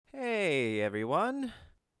everyone.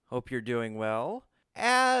 Hope you're doing well.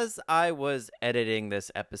 As I was editing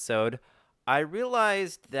this episode, I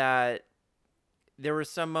realized that there were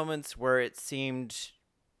some moments where it seemed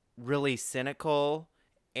really cynical,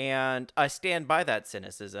 and I stand by that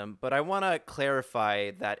cynicism, but I want to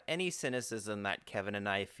clarify that any cynicism that Kevin and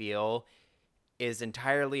I feel is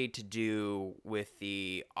entirely to do with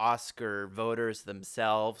the Oscar voters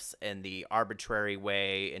themselves and the arbitrary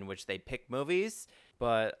way in which they pick movies.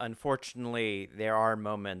 But unfortunately, there are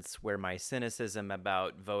moments where my cynicism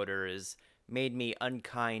about voters made me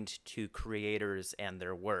unkind to creators and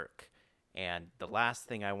their work. And the last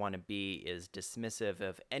thing I want to be is dismissive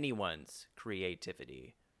of anyone's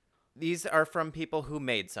creativity. These are from people who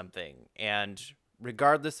made something, and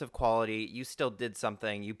regardless of quality, you still did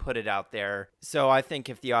something, you put it out there. So I think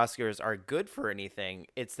if the Oscars are good for anything,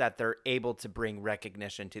 it's that they're able to bring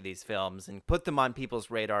recognition to these films and put them on people's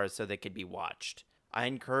radars so they could be watched. I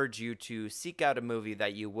encourage you to seek out a movie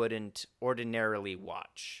that you wouldn't ordinarily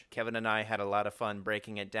watch. Kevin and I had a lot of fun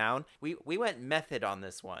breaking it down. We went method on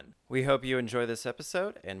this one. We hope you enjoy this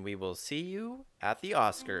episode, and we will see you at the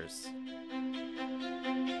Oscars.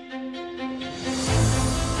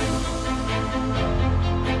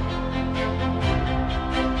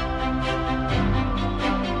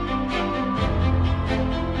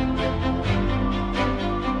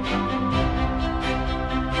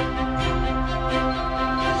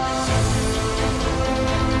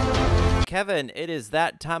 Kevin, it is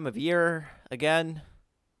that time of year again.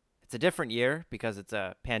 It's a different year because it's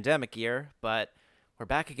a pandemic year, but we're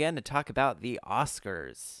back again to talk about the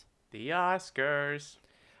Oscars. The Oscars.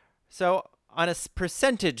 So, on a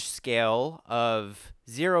percentage scale of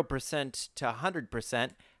 0% to 100%,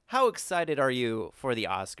 how excited are you for the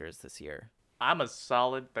Oscars this year? I'm a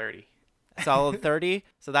solid 30. Solid 30?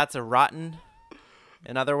 So that's a rotten,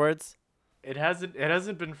 in other words? It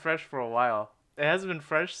hasn't been fresh for a while. It hasn't been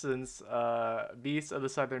fresh since Beasts of the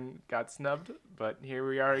Southern got snubbed, but here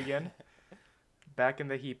we are again, back in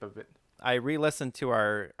the heap of it. I re-listened to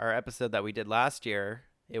our episode that we did last year.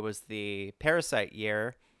 It was the Parasite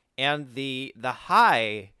year, and the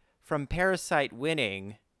high from Parasite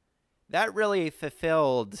winning, that really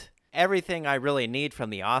fulfilled everything I really need from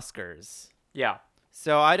the Oscars. Yeah.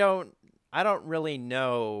 So I don't really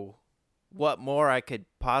know what more I could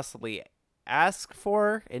possibly ask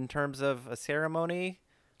for in terms of a ceremony.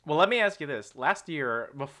 Well, let me ask you this. Last year,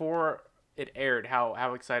 before it aired,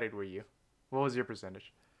 how excited were you? What was your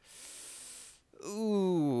percentage?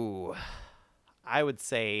 Ooh, I would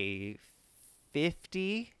say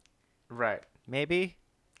 50, Right. maybe.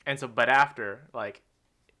 And so, but after, like,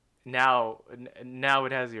 now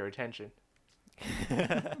it has your attention.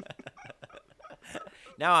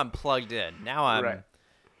 Now I'm plugged in. Now Right.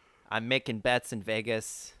 I'm making bets in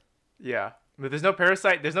Vegas. Yeah. But there's no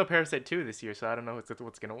Parasite. There's no Parasite 2 this year, so I don't know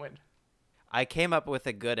what's gonna win. I came up with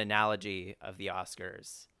a good analogy of the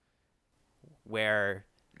Oscars, where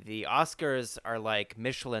the Oscars are like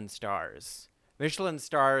Michelin stars. Michelin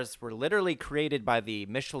stars were literally created by the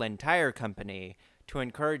Michelin Tire Company to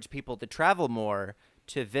encourage people to travel more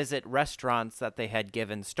to visit restaurants that they had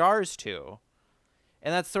given stars to.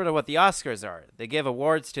 And that's sort of what the Oscars are. They give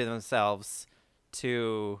awards to themselves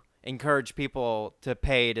to encourage people to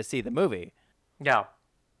pay to see the movie. Yeah.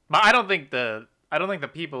 But I don't think the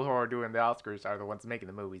people who are doing the Oscars are the ones making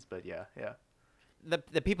the movies, but yeah.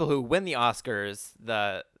 The people who win the Oscars,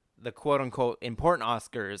 the quote unquote important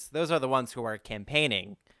Oscars, those are the ones who are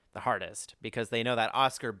campaigning the hardest because they know that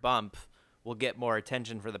Oscar bump will get more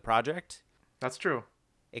attention for the project. That's true.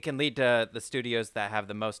 It can lead to the studios that have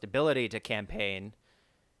the most ability to campaign.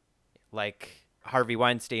 Like Harvey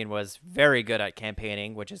Weinstein was very good at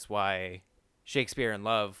campaigning, which is why Shakespeare in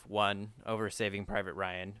Love won over Saving Private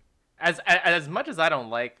Ryan. As much as I don't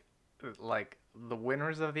like the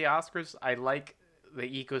winners of the Oscars, I like the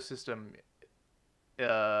ecosystem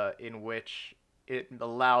in which it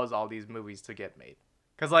allows all these movies to get made.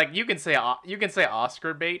 Cuz like you can say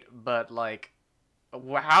Oscar bait, but like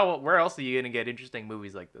where else are you going to get interesting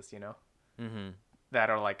movies like this, you know? Mhm. That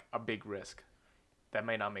are like a big risk that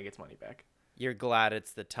may not make its money back. You're glad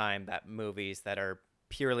it's the time that movies that are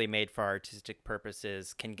purely made for artistic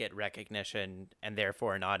purposes can get recognition and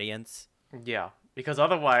therefore an audience. Yeah, because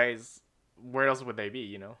otherwise, where else would they be,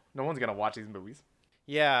 you know? No one's going to watch these movies.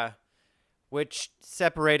 Yeah, which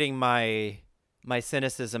separating my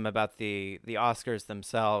cynicism about the Oscars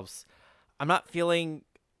themselves, I'm not feeling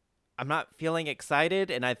excited,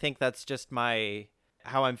 and I think that's just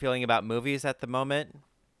how I'm feeling about movies at the moment.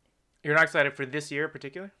 You're not excited for this year in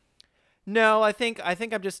particular? No, I think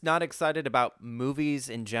I'm just not excited about movies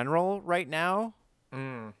in general right now.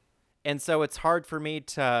 Mm. And so it's hard for me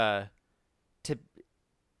to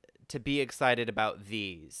to be excited about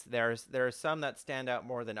these. There are some that stand out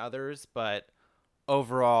more than others, but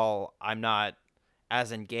overall, I'm not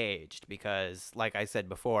as engaged because, like I said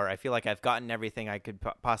before, I feel like I've gotten everything I could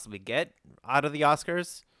possibly get out of the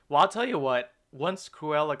Oscars. Well, I'll tell you what. Once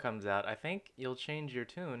Cruella comes out, I think you'll change your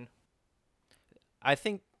tune. I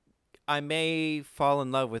think I may fall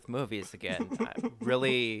in love with movies again. I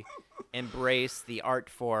really embrace the art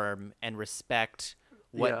form and respect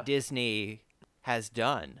what Yeah. Disney has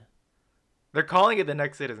done. They're calling it the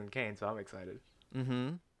next Citizen Kane, so I'm excited.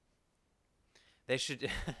 Mm-hmm. They should.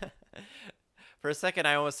 For a second,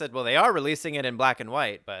 I almost said, well, they are releasing it in black and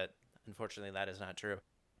white, but unfortunately, that is not true.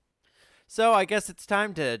 So I guess it's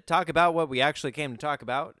time to talk about what we actually came to talk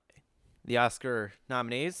about, the Oscar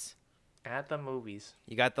nominees. At the movies.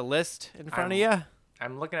 You got the list in front of I'm- you?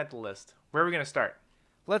 I'm looking at the list. Where are we going to start?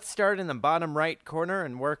 Let's start in the bottom right corner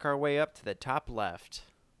and work our way up to the top left.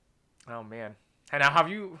 Oh, man. And now have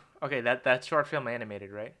you... Okay, that's short film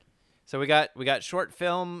animated, right? So we got short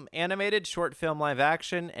film animated, short film live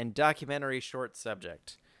action, and documentary short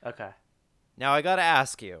subject. Okay. Now I gotta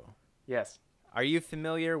ask you, Yes. are you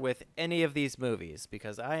familiar with any of these movies?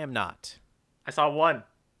 Because I am not. I saw one.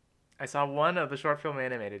 I saw one of the short film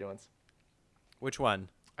animated ones. Which one?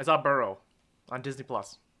 I saw Burrow on Disney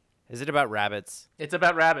Plus. Is it about rabbits? It's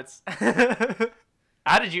about rabbits.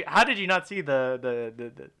 How did you not see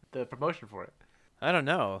the promotion for it? I don't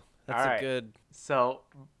know. That's All a right. good... So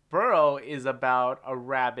Burrow is about a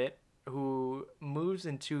rabbit who moves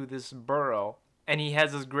into this burrow, and he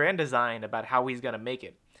has this grand design about how he's gonna make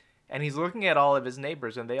it. And he's looking at all of his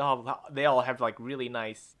neighbors, and they all have like really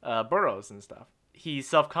nice burrows and stuff. He's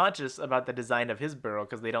self-conscious about the design of his burrow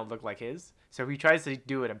because they don't look like his, so he tries to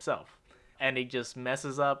do it himself, and he just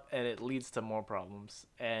messes up, and it leads to more problems.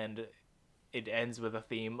 And it ends with a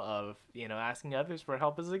theme of asking others for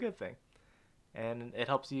help is a good thing, and it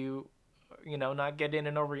helps you not get in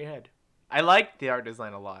and over your head. I like the art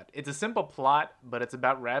design a lot. It's a simple plot, but it's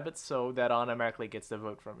about rabbits, so that automatically gets the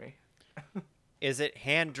vote from me. Is it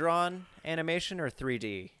hand-drawn animation or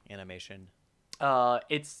 3D animation?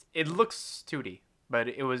 It looks 2D, but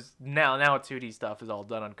it was now 2D stuff is all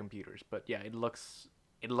done on computers. But yeah, it looks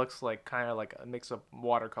like kind of like a mix of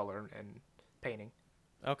watercolor and painting.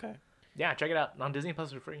 Okay. Yeah, check it out on Disney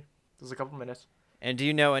Plus for free. Just a couple minutes. And do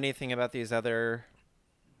you know anything about these other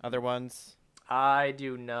ones? I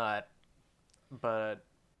do not, but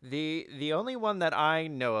The only one that I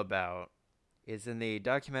know about is in the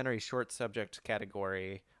documentary short subject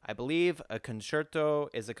category. I believe A Concerto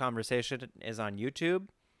is a Conversation is on YouTube.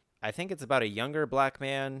 I think it's about a younger black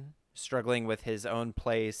man struggling with his own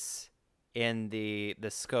place in the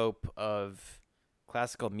scope of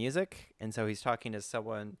classical music. And so he's talking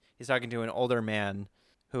to an older man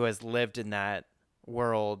who has lived in that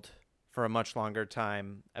world for a much longer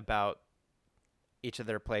time about each of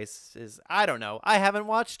their places. I don't know. I haven't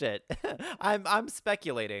watched it. I'm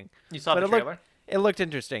speculating. you saw But the trailer. It looked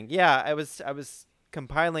interesting. Yeah, I was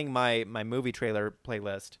compiling my movie trailer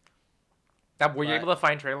playlist. Were you able to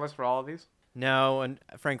find trailers for all of these? No, and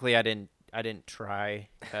frankly, I didn't try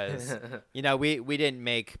because we didn't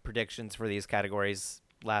make predictions for these categories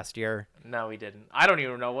last year. No, we didn't. I don't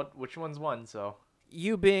even know which one's won. So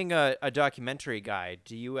You being a documentary guy,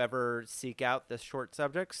 do you ever seek out the short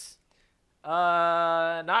subjects?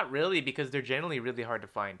 not really, because they're generally really hard to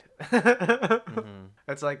find.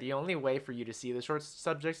 It's like the only way for you to see the short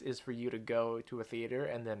subjects is for you to go to a theater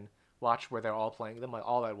and then watch where they're all playing them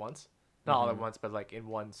all at once. Not all at once, but like in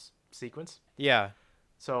one sequence. Yeah.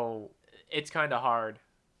 So it's kind of hard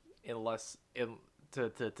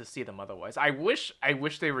to see them otherwise. I wish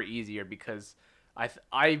they were easier, because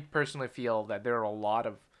I personally feel that there are a lot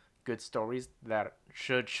of good stories that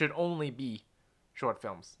should only be short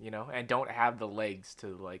films, and don't have the legs to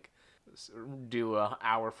like do a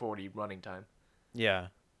hour 40 running time. Yeah.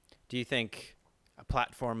 Do you think a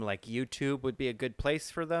platform like YouTube would be a good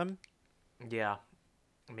place for them? Yeah,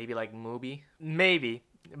 maybe like Mubi, maybe,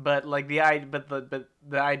 but like the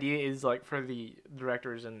idea is like for the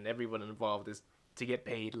directors and everyone involved is to get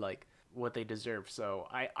paid like what they deserve. So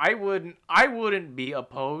I wouldn't be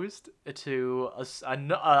opposed to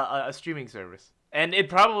a streaming service. And it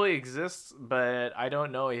probably exists, but I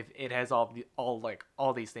don't know if it has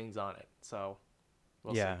all these things on it. So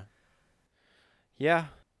we'll see. Yeah.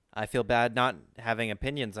 I feel bad not having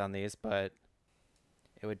opinions on these, but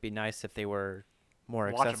it would be nice if they were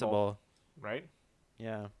more Watchable. accessible. Right?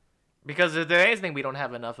 Yeah. Because if there's anything we don't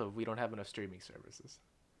have enough of, we don't have enough streaming services.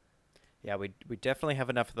 Yeah, we definitely have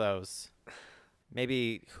enough of those.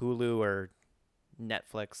 Maybe Hulu or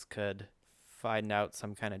Netflix could find out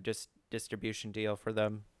some kind of distribution deal for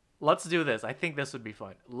them. let's do this. I think this would be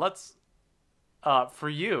fun. Let's for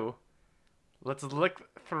you, let's look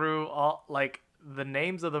through all like the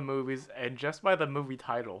names of the movies and just by the movie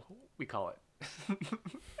title we call it.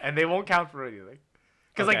 And they won't count for anything.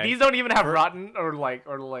 Because like Okay. these don't even have rotten or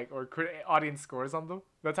audience scores on them.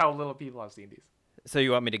 That's how little people have seen these. So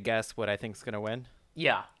you want me to guess what I think's gonna win?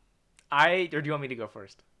 Yeah. Or do you want me to go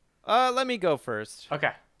first? Let me go first.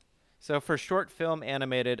 Okay. So for short film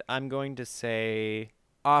animated, I'm going to say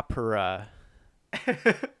opera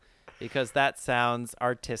because that sounds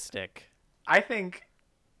artistic. I think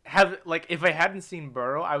if I hadn't seen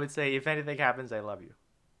Burrow, I would say If Anything Happens, I Love You.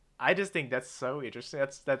 I just think that's so interesting.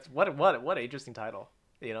 That's what an interesting title.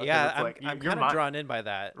 You know? 'Cause Yeah, it's I'm, like, I'm your kind of mind- drawn in by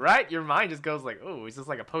that. Right, your mind just goes like, "Oh, is this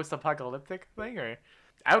like a post-apocalyptic thing?" Or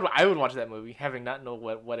I would watch that movie, having not know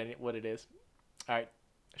what it is. All right,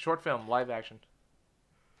 short film, live action.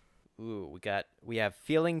 Ooh, we have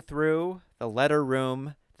Feeling Through, The Letter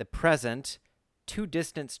Room, The Present, Two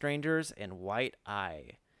Distant Strangers, and White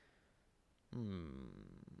Eye. I'm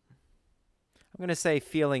gonna say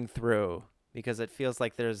Feeling Through because it feels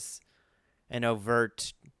like there's an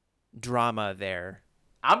overt drama there.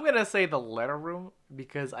 I'm gonna say The Letter Room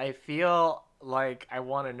because I feel like I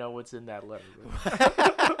want to know what's in that letter room.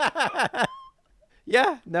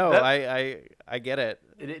 Yeah, no, That- I get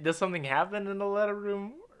it. Does something happen in the letter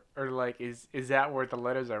room, or like is that where the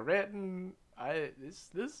letters are written?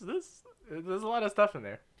 There's a lot of stuff in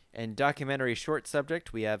there. And documentary short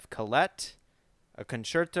subject, we have Colette, A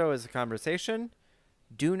Concerto is a Conversation,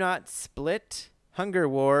 Do Not Split, Hunger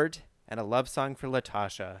Ward, and A Love Song for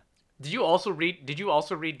Latasha. Did you also read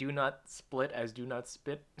Do Not Split as Do Not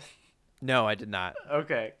Spit? No, I did not.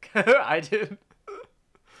 Okay, I did.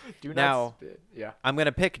 Do Not Now- Spit. Yeah. I'm going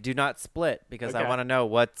to pick Do Not Split because I Okay. want to know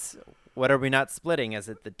what are we not splitting? Is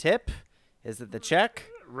it the tip? Is it the check?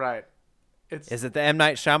 Right. Is it the M.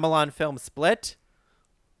 Night Shyamalan film Split?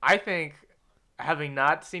 I think, having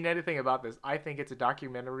not seen anything about this, I think it's a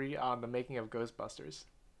documentary on the making of Ghostbusters.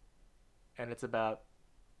 And it's about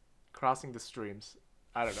crossing the streams.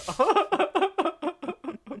 I don't know.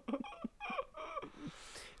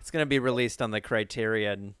 It's going to be released on the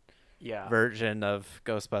Criterion Yeah. version of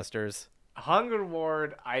Ghostbusters. Hunger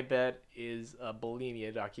Ward, I bet, is a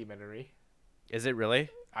bulimia documentary. Is it really?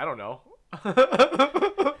 I don't know.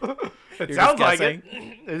 It You're sounds just like guessing?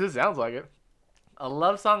 it. It just sounds like it. A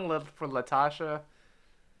love song for Latasha.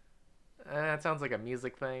 It sounds like a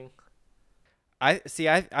music thing. I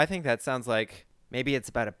think that sounds like maybe it's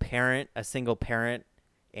about a single parent,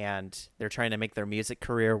 and they're trying to make their music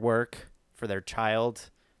career work for their child.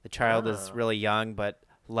 The child is Oh. really young but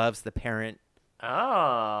loves the parent.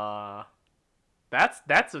 Ah, that's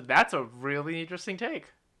a really interesting take.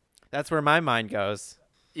 That's where my mind goes.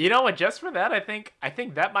 You know what? Just for that, I think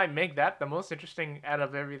that might make that the most interesting out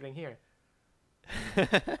of everything here.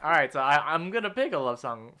 All right, so I'm gonna pick a love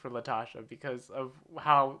song for Latasha because of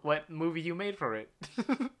what movie you made for it.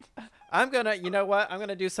 You know what? I'm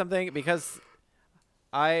gonna do something because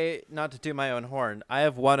not to do my own horn, I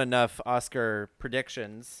have won enough Oscar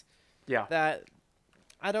predictions Yeah. that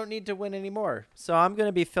I don't need to win anymore. So I'm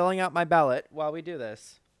gonna be filling out my ballot while we do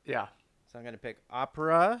this. Yeah. So I'm gonna pick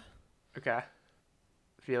opera Okay.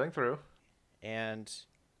 Feeling Through. and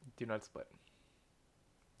Do Not Split.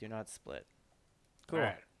 Do Not Split. Cool. All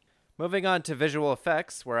right. Moving on to visual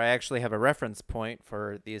effects, where I actually have a reference point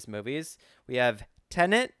for these movies. We have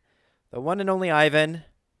Tenet, The One and Only Ivan,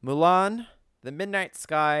 Mulan, The Midnight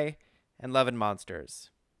Sky, and Love and Monsters.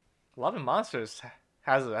 Love and Monsters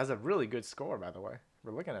has a really good score, by the way.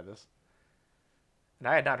 We're looking at this, and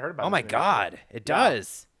I had not heard about. Oh this my movie. God, it Yeah.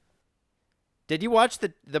 does. Did you watch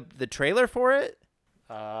the trailer for it?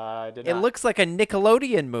 I did It not. looks like a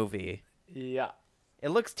Nickelodeon movie. Yeah. It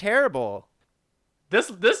looks terrible. This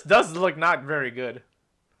does look not very good.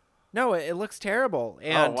 No, it looks terrible.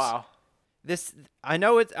 And Oh wow. I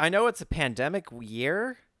know it's a pandemic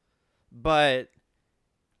year, but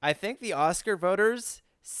I think the Oscar voters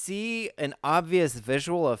see an obvious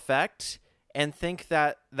visual effect and think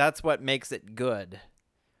that that's what makes it good.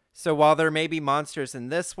 So while there may be monsters in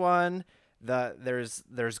this one, there's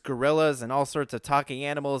gorillas and all sorts of talking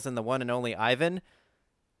animals in The One and Only Ivan,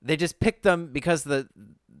 they just picked them because the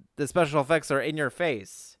special effects are in your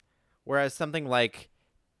face. Whereas something like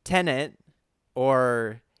Tenet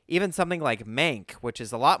or even something like Mank, which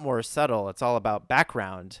is a lot more subtle, it's all about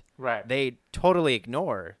background, Right. they totally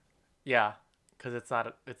ignore. Yeah, because it's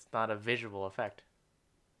not a visual effect,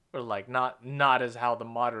 or like not as how the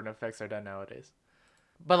modern effects are done nowadays.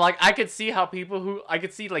 But like I could see like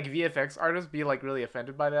VFX artists be like really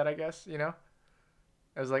offended by that. I guess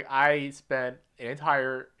I was like, I spent an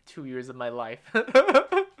entire 2 years of my life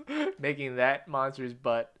making that monster's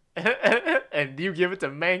butt, and you give it to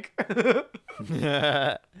Mank.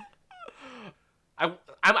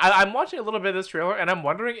 I'm watching a little bit of this trailer, and I'm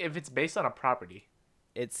wondering if it's based on a property,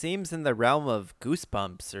 It seems in the realm of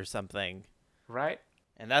Goosebumps or something. right?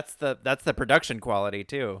 And that's the production quality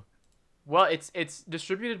too. Well, it's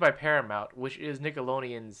distributed by Paramount, which is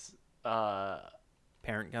Nickelodeon's.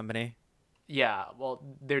 Parent company. Yeah. Well,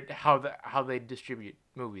 they're how they distribute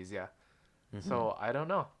movies. Yeah. Mm-hmm. So I don't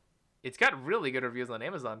know. It's got really good reviews on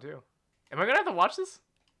Amazon too. Am I gonna have to watch this?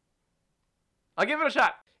 I'll give it a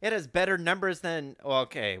shot. It has better numbers than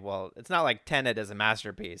well, it's not like Tenet is a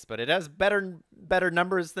masterpiece, but it has better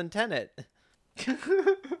numbers than Tenet.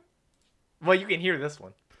 Well, you can hear this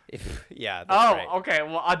one. Yeah. That's Oh, right. okay.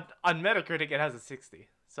 Well, on Metacritic it has a 60.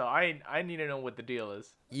 So I need to know what the deal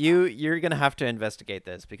is. You're gonna have to investigate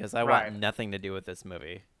this because I Right. want nothing to do with this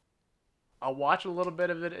movie. I'll watch a little bit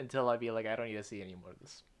of it until I be like, I don't need to see any more of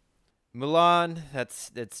this. Mulan, that's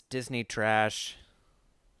Disney trash.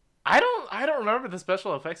 I don't remember the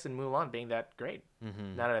special effects in Mulan being that great.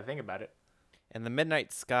 Mm-hmm. Now that I think about it. And The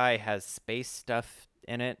Midnight Sky has space stuff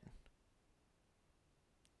in it.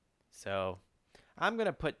 So, I'm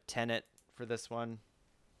gonna put Tenet for this one.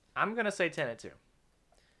 I'm gonna say Tenet too.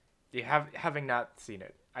 Having not seen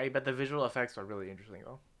it, I bet the visual effects are really interesting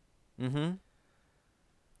though. Mm-hmm.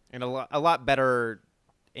 And a lot better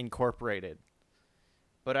incorporated.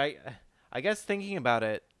 But I guess thinking about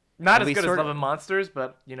it, Not and as we good as sort Love of- and Monsters,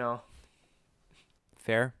 but you know.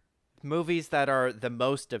 fair. Movies that are the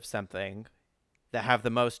most of something, that have the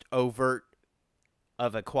most overt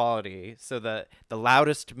of a quality. So the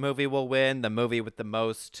loudest movie will win. The movie with the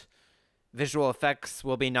most visual effects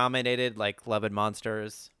will be nominated, like Love and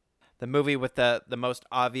Monsters. The movie with the most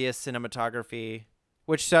obvious cinematography,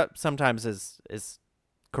 which sometimes is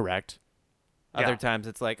correct. Other Yeah. times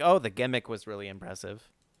it's like, oh, the gimmick was really impressive,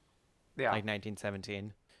 Yeah. like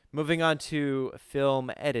 1917. Moving on to film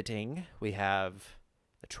editing, we have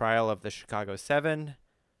The Trial of the Chicago 7,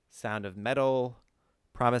 Sound of Metal,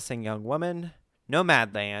 Promising Young Woman,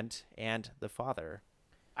 Nomadland, and The Father.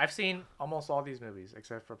 I've seen almost all these movies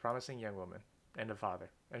except for Promising Young Woman and The Father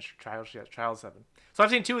and Trial 7. So I've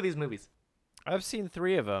seen 2 of these movies. I've seen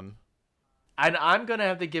 3 of them. And I'm going to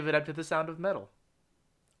have to give it up to The Sound of Metal.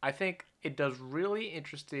 I think it does really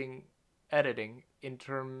interesting editing in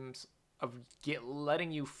terms of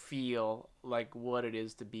letting you feel like what it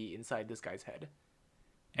is to be inside this guy's head.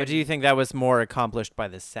 But do you think that was more accomplished by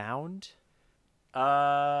the sound?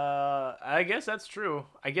 I guess that's true.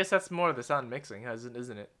 I guess that's more of the sound mixing,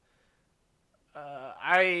 isn't it?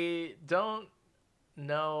 I don't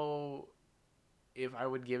know if I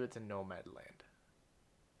would give it to Nomadland.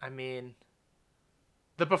 I mean,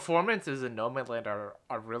 the performances in Nomadland are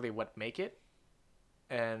really what make it,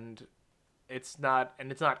 and it's not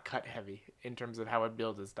cut heavy in terms of how it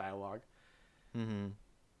builds its dialogue. Mm-hmm.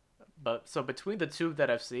 But so between the 2 that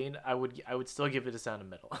I've seen, I would still give it a Sound of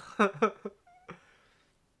Metal.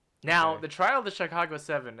 Now, Okay. The Trial of the Chicago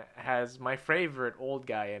 7 has my favorite old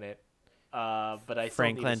guy in it. But I still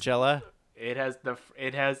Frank need to- Langella? It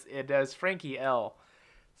has Frankie L.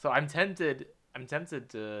 So I'm tempted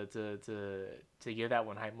to give that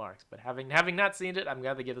one high marks, but having not seen it, I'm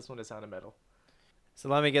gonna give this one a Sound of Metal. So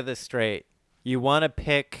let me get this straight. You want to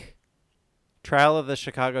pick Trial of the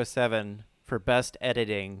Chicago 7 for best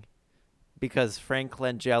editing because Frank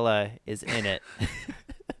Langella is in it.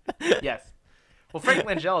 Yes. Well, Frank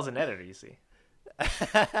Langella is an editor, you see.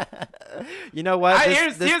 You know what?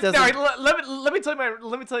 Here's doesn't- let me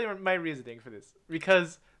tell you my reasoning for this,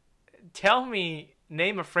 because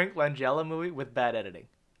name a Frank Langella movie with bad editing.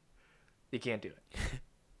 You can't do it.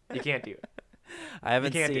 You can't do it. I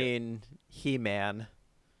haven't can't do it. seen He-Man.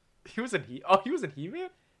 He was in He-Man?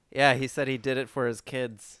 Yeah, he said he did it for his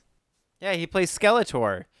kids. Yeah, he plays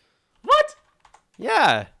Skeletor. What?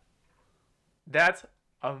 Yeah. That's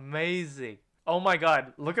amazing. Oh my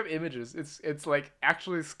god, look up images. It's like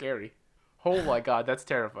actually scary. Oh my god, that's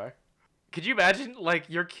terrifying. Could you imagine like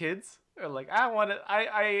your kids are like,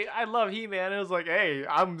 I love He-Man. It was like, hey,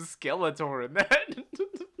 I'm Skeletor in that.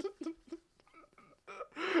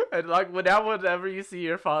 And like whenever you see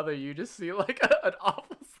your father, you just see like an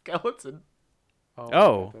awful skeleton. my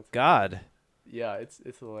Oh, that's- God. yeah, it's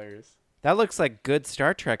hilarious. That looks like good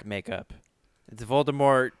Star Trek makeup. It's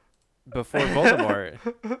Voldemort before Voldemort.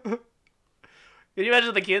 Can you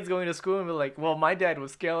imagine the kids going to school and be like, well, my dad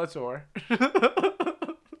was Skeletor.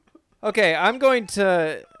 Okay, I'm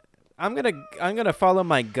gonna follow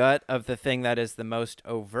my gut of the thing that is the most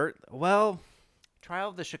overt. Well, Trial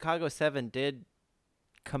of the Chicago 7 did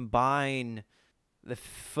combine the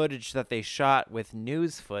footage that they shot with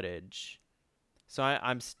news footage. So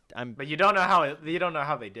I'm But you don't know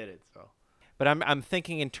how they did it. So but I'm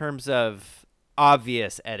thinking in terms of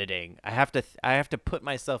obvious editing. I have to put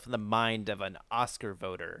myself in the mind of an Oscar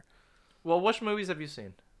voter. well, which movies have you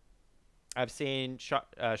seen? I've seen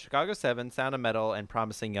Chicago 7, Sound of Metal, and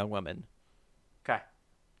Promising Young Woman. Okay.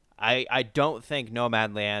 I don't think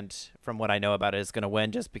Nomadland, from what I know about it, is going to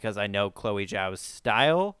win just because I know Chloe Zhao's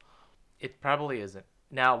style. It probably isn't.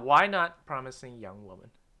 Now, why not Promising Young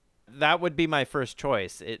Woman? That would be my first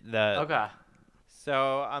choice. Okay.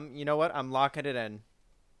 So you know what? I'm locking it in.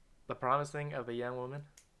 The Promising of the Young Woman?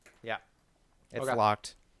 Yeah, it's Okay.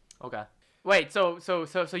 locked. Okay. Wait, so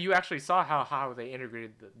you actually saw how they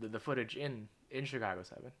integrated the footage in Chicago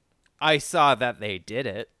 7? I saw that they did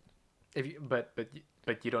it. If you, but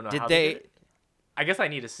you don't know Did how they? did it? I guess I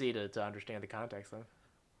need to see to understand the context then.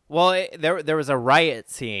 Well, there was a riot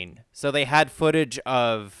scene, so they had footage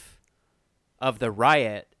of the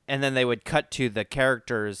riot, and then they would cut to the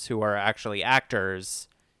characters who are actually actors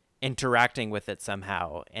interacting with it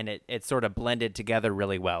somehow, and it sort of blended together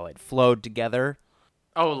really well. It flowed together.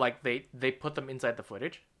 Oh, like they put them inside the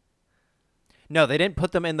footage? No, they didn't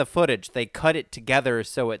put them in the footage. They cut it together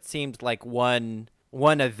so it seemed like one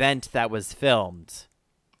event that was filmed.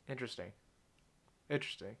 Interesting.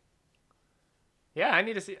 Yeah, I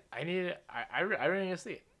need to see. I really need to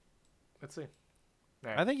see it. Let's see. All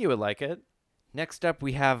right. I think you would like it. Next up,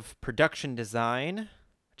 we have production design,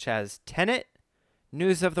 which has Tenet,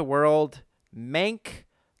 News of the World, Mank,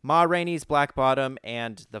 Ma Rainey's Black Bottom,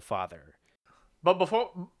 and The Father. But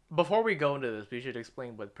before we go into this, we should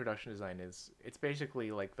explain what production design is. It's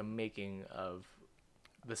basically like the making of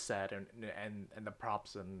the set and the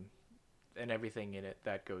props and everything in it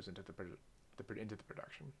that goes into the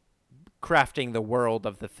production. Crafting the world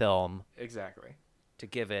of the film Exactly. to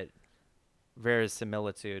give it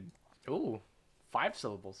verisimilitude. Ooh, 5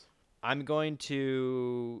 syllables. I'm going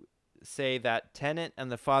to say that Tenet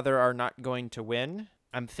and The Father are not going to win.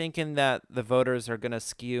 I'm thinking that the voters are going to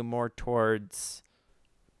skew more towards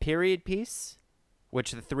period piece,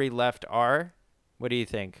 which the 3 left are. What do you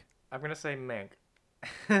think? I'm gonna say Mank.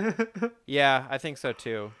 Yeah, I think so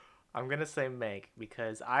too. I'm gonna say Mank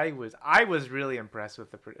because I was really impressed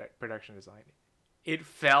with the production design. It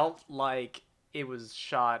felt like it was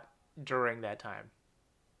shot during that time.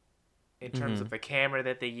 In terms of the camera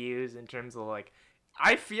that they use, in terms of like,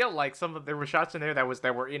 I feel like there were shots in there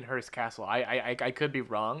that were in Hearst Castle. I could be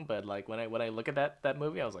wrong, but like when I look at that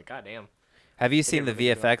movie, I was like, God damn. Have you seen the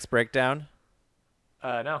VFX breakdown?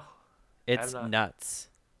 No. It's nuts.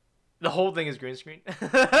 The whole thing is green screen.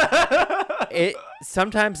 It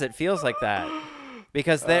sometimes it feels like that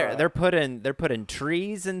because they're putting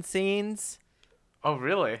trees in scenes. Oh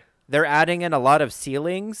really? They're adding in a lot of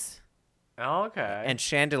ceilings Okay. and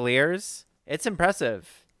chandeliers. It's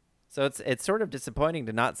impressive. So it's sort of disappointing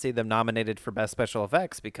to not see them nominated for best special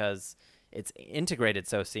effects because it's integrated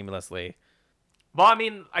so seamlessly. Well, I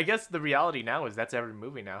mean, I guess the reality now is that's every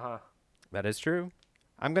movie now, huh? That is true.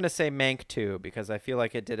 I'm going to say Mank too because I feel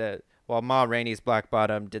like it did while Ma Rainey's Black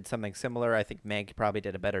Bottom did something similar, I think Mank probably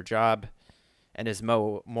did a better job and is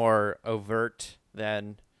more overt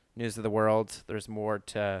than News of the World. There's more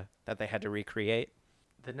that they had to recreate.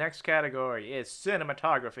 The next category is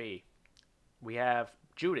cinematography. We have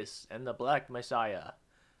Judas and the Black Messiah,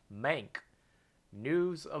 Mank,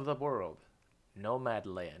 News of the World,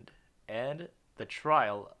 Nomadland, and The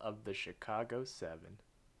Trial of the Chicago 7.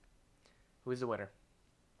 Who's the winner?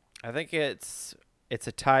 I think it's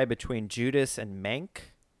a tie between Judas and Mank.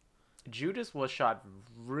 Judas was shot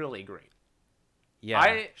really great. Yeah.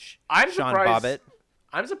 I'm Sean surprised. Bobbitt.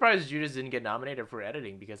 I'm surprised Judas didn't get nominated for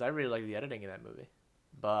editing because I really like the editing in that movie.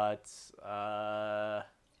 But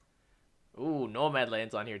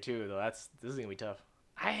Nomadland's on here too though. This is gonna be tough.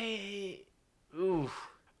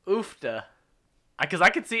 Oofta. Because I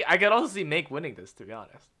could also see Mank winning this, to be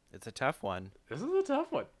honest. It's a tough one. This is a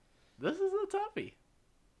tough one. This is a toughie.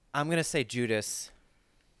 I'm going to say Judas.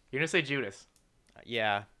 You're gonna say Judas.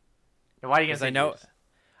 Yeah. And why are you gonna say Judas?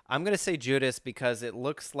 I'm going to say Judas because it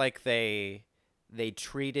looks like they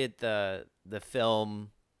treated the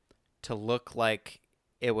film to look like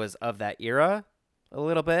it was of that era a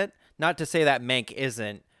little bit. Not to say that Mank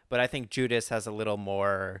isn't, but I think Judas has a little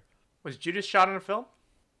more. Was Judas shot in a film?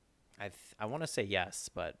 I want to say yes,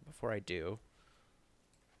 but before I do.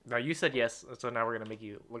 No, you said yes, so now we're gonna make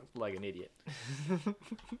you look like an idiot.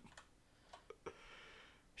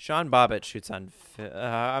 Sean Bobbitt shoots on.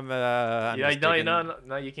 I'm no,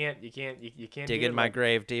 you can't. You can't digging my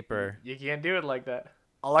grave deeper. You can't do it like that.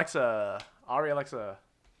 Alexa,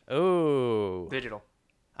 Ooh, digital.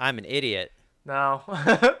 I'm an idiot. No,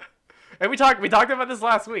 and we talked about this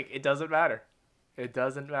last week. It doesn't matter. It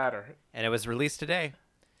doesn't matter. and it was released today.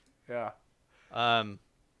 Yeah.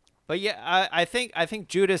 But yeah, I think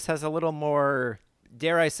Judas has a little more,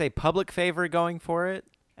 dare I say, public favor going for it,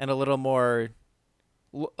 and a little more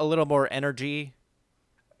energy.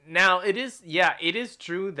 Now it is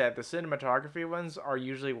true that the cinematography ones are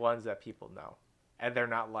usually ones that people know, and they're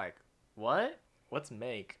not like, what? What's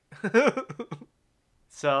Mank?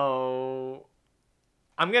 So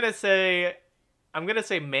I'm gonna say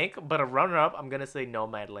Mank, but a runner up I'm gonna say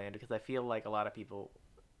Nomadland because I feel like a lot of people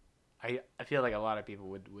I feel like a lot of people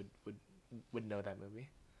would know that movie.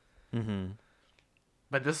 Mm-hmm.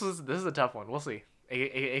 But this is a tough one. We'll see.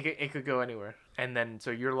 It could go anywhere. And then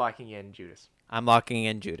so you're locking in Judas. I'm locking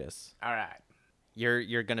in Judas. All right.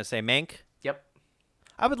 You're gonna say Mank? Yep.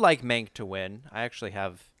 I would like Mank to win. I actually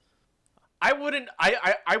have. I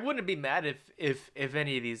wouldn't be mad if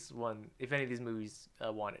any of these movies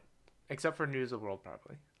won it, except for News of the World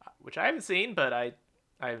probably, which I haven't seen, but I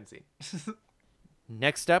haven't seen.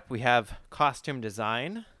 Next up, we have costume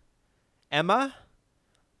design. Emma,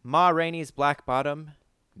 Ma Rainey's Black Bottom,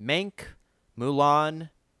 Mank, Mulan,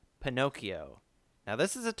 Pinocchio. Now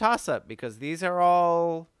this is a toss-up because these are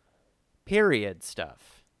all period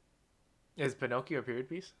stuff. Is Pinocchio a period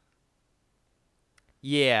piece?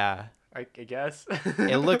 Yeah, I guess.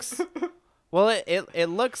 it looks. Well, it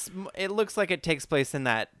looks like it takes place in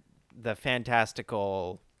the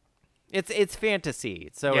fantastical. It's fantasy,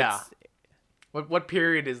 so Yeah. it's. What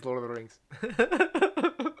period is Lord of the Rings?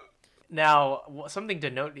 Now, something to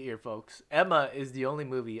note here, folks. Emma is the only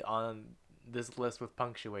movie on this list with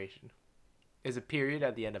punctuation. Is a period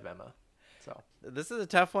at the end of Emma. So This is a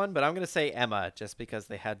tough one, but I'm gonna say Emma just because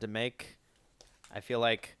they had to make. I feel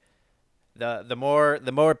like the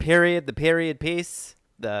more period the period piece,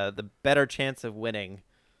 the better chance of winning.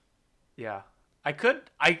 yeah, I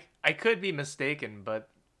could be mistaken, but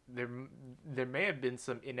there may have been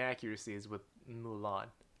some inaccuracies with Mulan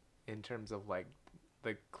in terms of like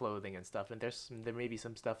the clothing and stuff, and there may be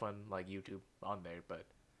some stuff on like YouTube on there, but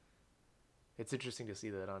it's interesting to see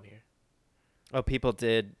that on here. Oh, people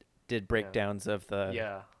did breakdowns of the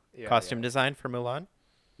Yeah, costume design for Mulan.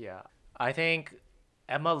 yeah. I think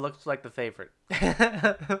Emma looks like the favorite.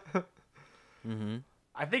 Mm-hmm.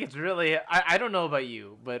 I think it's really I don't know about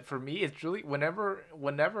you, but for me it's really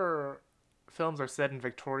whenever films are set in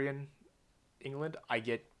Victorian England,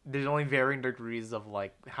 there's only varying degrees of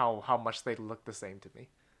like how much they look the same to me.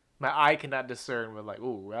 My eye cannot discern with like,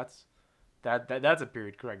 ooh, that's a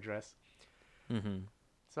period correct dress. Mm-hmm.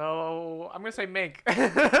 So I'm gonna say Mank.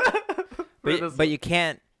 But you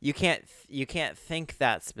can't think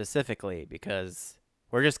that specifically because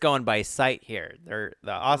we're just going by sight here.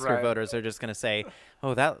 The Oscar Right. voters are just gonna say,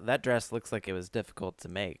 "Oh, that dress looks like it was difficult to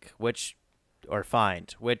make," or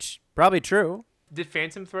find, which probably true. Did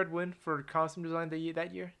Phantom Thread win for costume design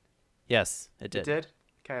that year? Yes, it It did. did.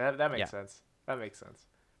 Okay, that makes Yeah. sense. That makes sense.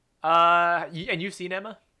 And you've seen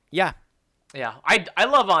Emma? Yeah, Yeah, I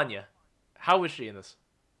love Anya. How was she in this?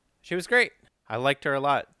 she was great. I liked her a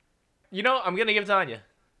lot. You know, I'm gonna give it to Anya.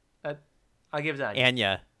 I'll give it to Anya.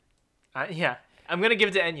 Anya. Yeah, I'm gonna give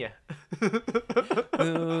it to Enya.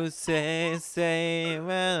 Ooh, say,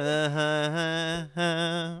 well,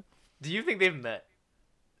 Do you think they've met?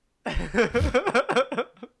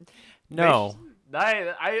 no.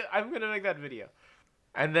 I'm gonna make that video.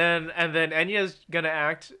 And then Enya's gonna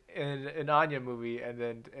act in an Anya movie, and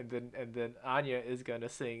then Anya is gonna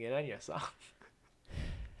sing an Enya song.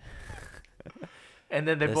 And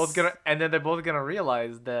then they're both gonna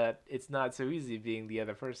realize that it's not so easy being the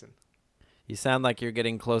other person. You sound like you're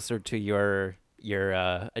getting closer to your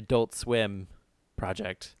Adult Swim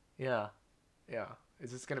project. Yeah, yeah.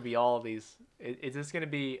 Is this gonna be all of these? Is this gonna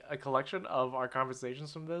be a collection of our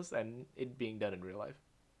conversations from this and it being done in real life?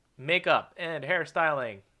 Makeup and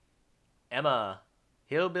hairstyling. Emma,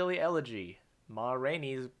 Hillbilly Elegy, Ma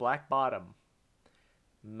Rainey's Black Bottom,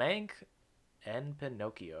 Mank, and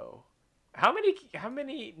Pinocchio. How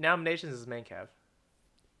many nominations does Mank have?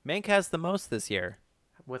 Mank has the most this year,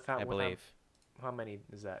 I With believe. how many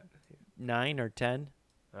is that? 9 or 10.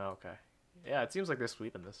 Oh, okay. Yeah, it seems like they're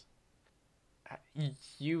sweeping this.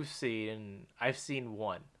 I've seen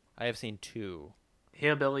one. I have seen 2.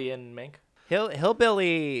 Hillbilly and Mank.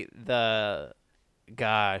 Hillbilly, the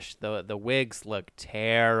wigs look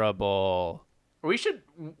terrible. We should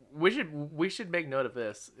make note of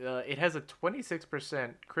this. It has a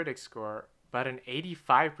 26% critic score, but an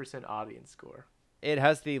 85% audience score. It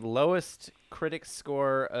has the lowest critic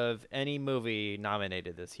score of any movie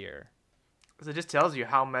nominated this year. So it just tells you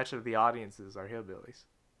how much of the audiences are hillbillies.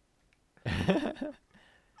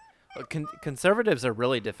 Conservatives are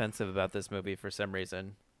really defensive about this movie for some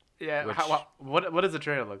reason. Yeah. Which What does the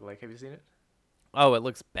trailer look like? Have you seen it? oh, it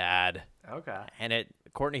looks bad. Okay. And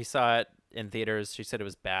Courtney saw it in theaters. She said it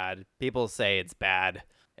was bad. People say it's bad.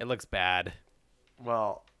 It looks bad.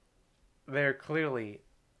 Well, they're clearly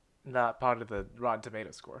not part of the Rotten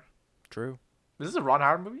Tomato score. True. This is a Ron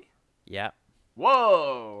Howard movie? Yeah.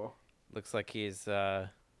 Whoa! Looks like he's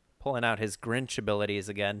pulling out his Grinch abilities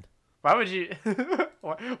again. Why would you?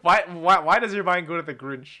 Why does your mind go to the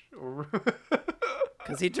Grinch?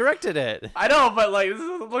 Because he directed it. I know, but like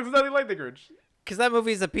looks nothing like the Grinch. Because that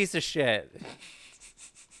movie's a piece of shit.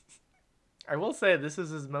 I will say this is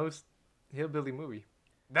his most hillbilly movie.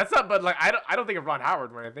 That's not, but like I don't think of Ron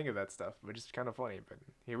Howard when I think of that stuff, which is kind of funny. But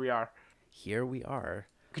here we are. Here we are.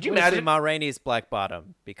 Could you I'm gonna say imagine Ma Rainey's Black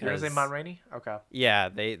Bottom? You're gonna Because say Ma Rainey? Okay. yeah,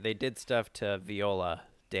 they did stuff to Viola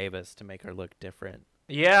Davis to make her look different.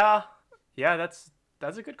 Yeah, that's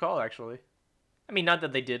a good call actually. I mean, not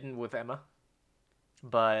that they didn't with Emma,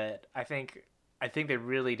 but I think they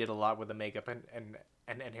really did a lot with the makeup and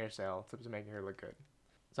hairstyle to making her look good.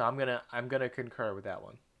 So I'm gonna concur with that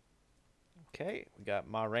one. Okay, we got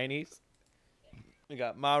Ma Rainey's. We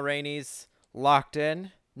got Ma Rainey's locked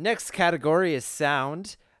in. Next category is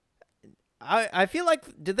sound. I feel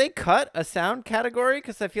like, did they cut a sound category?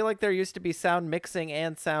 Because I feel like there used to be sound mixing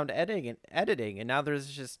and sound editing, and now there's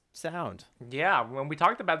just sound. Yeah, when we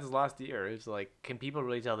talked about this last year, it was like, can people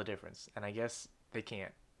really tell the difference? And I guess they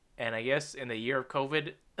can't. And I guess in the year of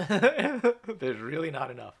COVID, there's really not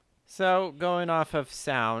enough. So, going off of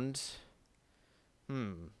sound,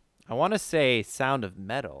 I want to say Sound of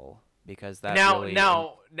Metal, because that really...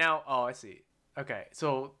 Now, oh, I see. Okay,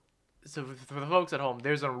 so for the folks at home,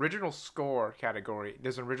 there's an original score category,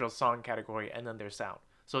 there's an original song category, and then there's sound.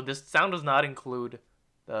 So this sound does not include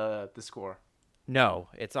the score. No,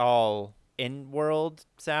 it's all in-world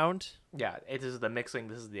sound. Yeah, this is the mixing,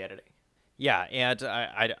 this is the editing. Yeah, and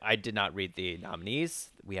I did not read the nominees.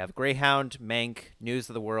 We have Greyhound, Mank, News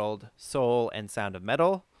of the World, Soul, and Sound of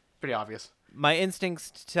Metal. Pretty obvious. My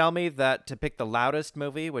instincts tell me that to pick the loudest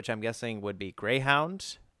movie, which I'm guessing would be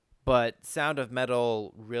Greyhound, but Sound of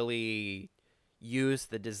Metal really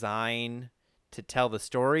used the design to tell the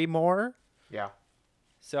story more. Yeah.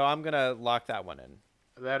 So I'm going to lock that one in.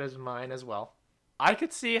 That is mine as well. I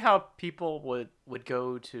could see how people would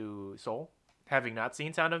go to Soul, having not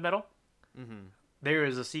seen Sound of Metal. Mm-hmm. There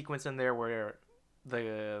is a sequence in there where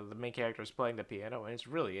the main character is playing the piano, and it's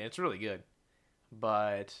really good.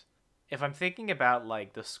 But if I'm thinking about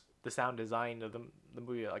like the sound design of the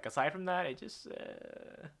movie, like aside from that, it just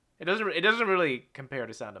it doesn't really compare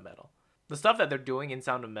to Sound of Metal. The stuff that they're doing in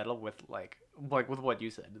Sound of Metal with like with what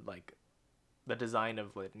you said, like the design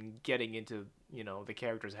of it and getting into the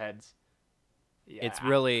characters' heads. Yeah. It's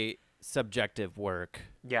really subjective work.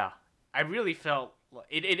 Yeah, I really felt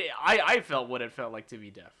I felt what it felt like to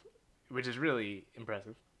be deaf, which is really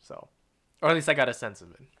impressive. So, or at least I got a sense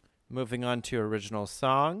of it. Moving on to original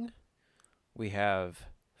song, we have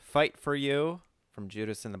Fight for You from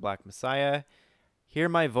Judas and the Black Messiah, Hear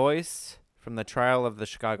My Voice from The Trial of the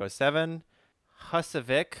Chicago 7,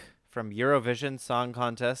 Husavik from Eurovision Song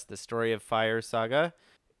Contest, The Story of Fire Saga,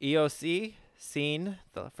 EOC, Scene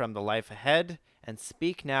from The Life Ahead, and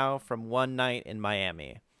Speak Now from One Night in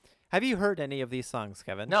Miami. Have you heard any of these songs,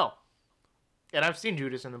 Kevin? No. And I've seen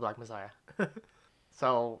Judas and the Black Messiah.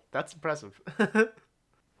 So that's impressive.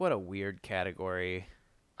 What a weird category.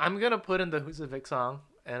 I'm gonna put in the Husavik song,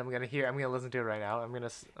 and I'm gonna listen to it right now. I'm gonna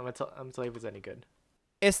tell you if it's any good.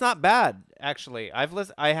 It's not bad, actually.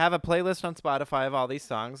 I have a playlist on Spotify of all these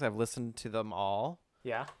songs. I've listened to them all.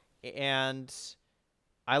 Yeah. And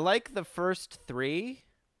I like the first three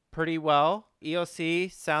pretty well.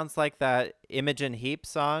 EOC sounds like that Imogen Heap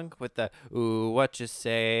song with the "Ooh, what you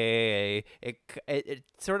say." It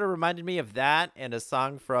sort of reminded me of that and a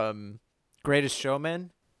song from Greatest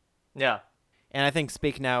Showman. Yeah. And I think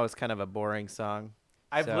 "Speak Now" is kind of a boring song.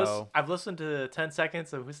 I've listened to 10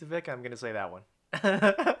 seconds of Husavik. I'm gonna say that one. It's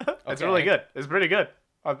Okay. really good. It's pretty good.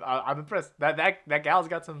 I'm impressed. That gal's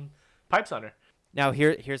got some pipes on her. Now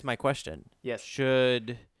here's my question. Yes.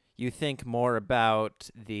 Should you think more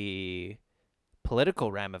about the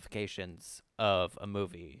political ramifications of a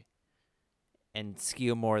movie and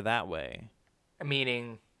skew more that way?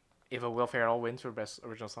 Meaning, if a Will Ferrell wins for best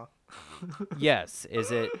original song. Yes.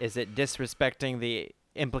 Is it disrespecting the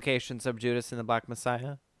implications of Judas and the Black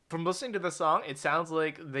Messiah? From listening to the song, it sounds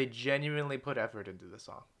like they genuinely put effort into the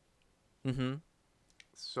song. Mm-hmm.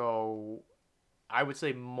 So, I would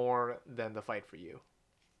say more than the Fight for You.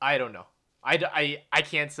 I don't know. I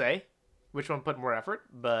can't say which one put more effort,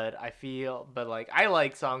 but I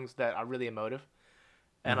like songs that are really emotive,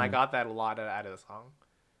 and I got that a lot out of the song.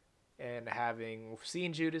 And having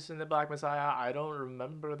seen Judas and the Black Messiah, I don't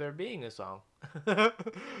remember there being a song. so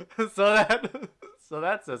that so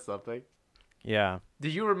that says something. Yeah. Do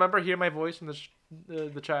you remember "Hear My Voice" from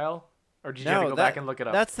the child, or did you have to No, go back and look it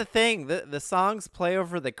up? that's the thing. The songs play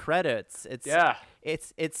over the credits. Yeah,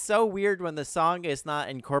 It's so weird when the song is not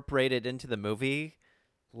incorporated into the movie,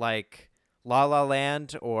 like La La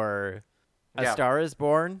Land or A yeah, Star Is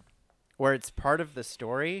Born, where it's part of the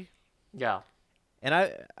story. yeah.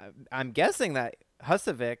 And I'm guessing that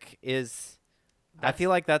Husavik is. I That's-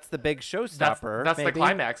 feel like that's the big That's showstopper. that's the maybe.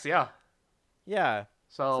 climax. Yeah. Yeah.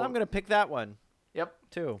 So, So I'm gonna pick that one yep.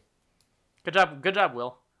 too. Good job. Good job,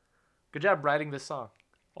 Will. Good job writing this song.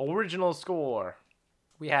 Original score.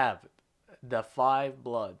 We have The Five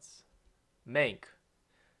Bloods, Mank,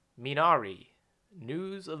 Minari,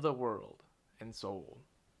 News of the World, and Soul.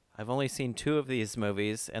 I've only seen 2 of these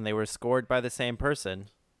movies, and they were scored by the same person.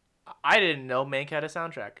 I didn't know Mank had a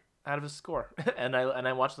soundtrack out of his score, and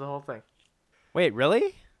I watched the whole thing. Wait,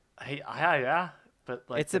 really? Yeah, but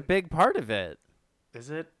like It's a big part of it. is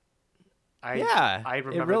it? Yeah, I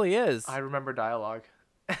remember, it really is. I remember dialogue.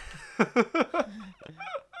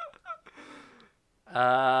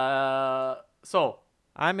 So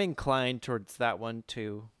I'm inclined towards that one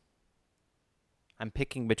too. I'm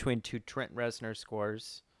picking between 2 Trent Reznor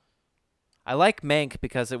scores. I like Mank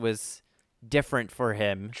because it was different for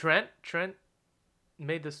him. Trent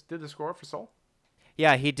did the score for Soul.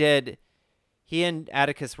 Yeah, he did. He and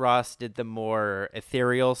Atticus Ross did the more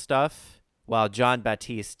ethereal stuff, while John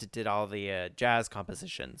Batiste did all the jazz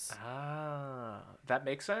compositions. Ah, that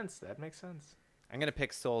makes sense. That makes sense. I'm going to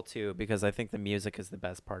pick Soul too because I think the music is the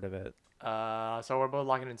best part of it. So we're both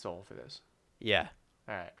locking in Soul for this. Yeah.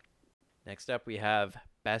 All right. Next up, we have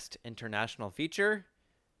Best International Feature.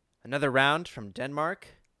 Another Round from Denmark.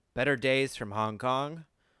 Better Days from Hong Kong.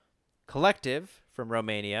 Collective from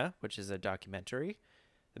Romania, which is a documentary.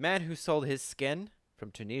 The Man Who Sold His Skin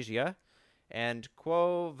from Tunisia. And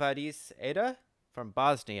Quo Vadis Ada from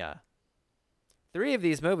Bosnia. 3 of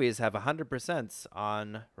these movies have 100%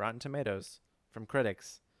 on Rotten Tomatoes from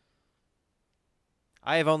critics.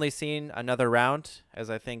 I have only seen Another Round, as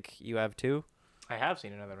I think you have too. I have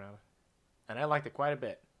seen Another Round, and I liked it quite a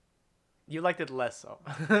bit. You liked it less so.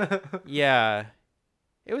 Yeah.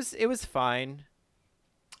 It was fine.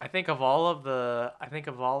 I think of all of the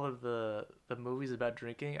movies about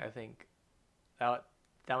drinking, I think that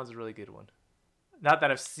one's a really good one. Not that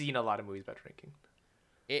I've seen a lot of movies about drinking.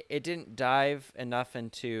 It didn't dive enough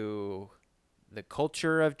into the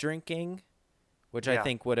culture of drinking, which I Yeah.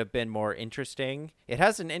 think would have been more interesting. It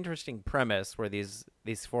has an interesting premise where these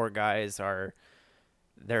 4 guys are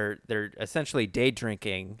they're essentially day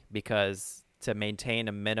drinking because to maintain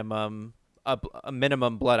a minimum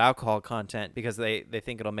blood alcohol content because they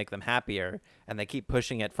think it'll make them happier, and they keep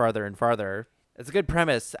pushing it farther and farther. It's a good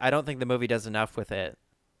premise. I don't think the movie does enough with it.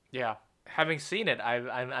 Yeah, having seen it,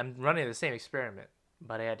 I'm running the same experiment,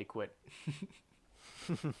 but I had to quit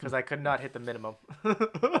because I could not hit the minimum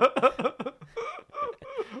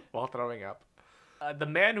while throwing up. The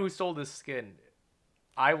Man Who Sold His Skin.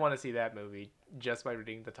 I want to see that movie just by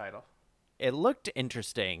reading the title. It looked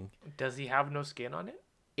interesting. Does he have no skin on it?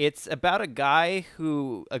 It's about a guy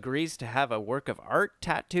who agrees to have a work of art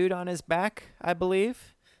tattooed on his back, I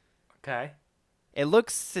believe. Okay. It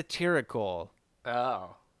looks satirical.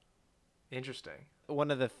 Oh, interesting.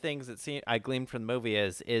 One of the things that I gleaned from the movie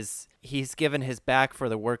is he's given his back for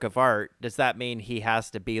the work of art. Does that mean he has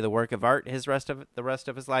to be the work of art the rest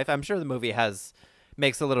of his life? I'm sure the movie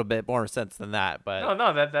makes a little bit more sense than that, but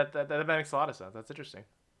No, that makes a lot of sense. That's interesting.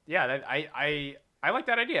 Yeah, I like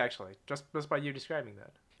that idea actually. Just by you describing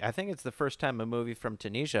that. I think it's the first time a movie from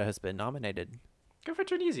Tunisia has been nominated. Good for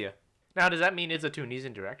Tunisia. Now, does that mean it's a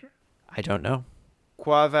Tunisian director? I don't know.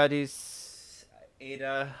 Quo Vadis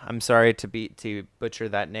Ada. I'm sorry to butcher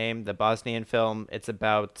that name. The Bosnian film.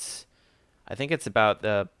 I think it's about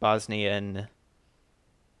the Bosnian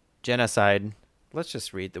genocide. Let's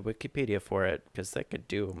just read the Wikipedia for it because they could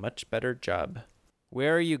do a much better job.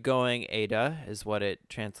 Where are you going, Ada, is what it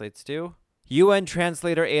translates to. UN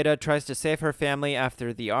translator Ada tries to save her family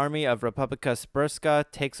after the army of Republika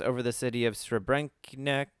Srpska takes over the city of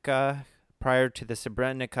Srebrenica. Prior to the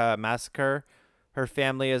Srebrenica massacre, her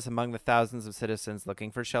family is among the thousands of citizens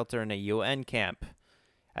looking for shelter in a UN camp.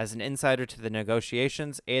 As an insider to the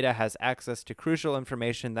negotiations, Ada has access to crucial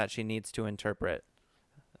information that she needs to interpret.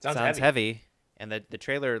 Sounds heavy. And the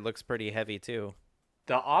trailer looks pretty heavy, too.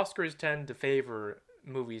 The Oscars tend to favor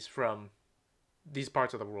movies from these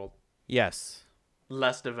parts of the world. Yes.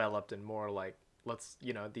 Less developed and more like,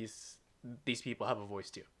 these people have a voice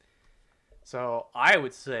too. So I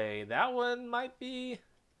would say that one might be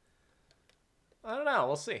I don't know.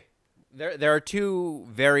 We'll see. There are two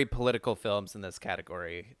very political films in this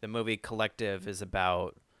category. The movie Collective is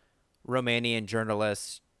about Romanian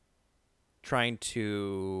journalists trying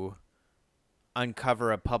to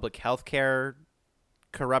uncover a public healthcare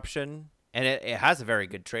corruption, and it has a very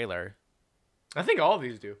good trailer. I think all of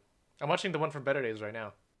these do. I'm watching the one from Better Days right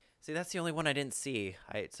now. See, that's the only one I didn't see.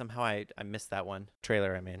 I missed that one.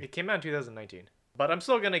 Trailer, I mean. It came out in 2019. But I'm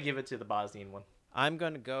still going to give it to the Bosnian one. I'm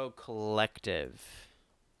going to go Collective.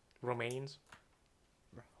 Romanians.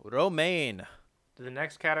 Romaine. The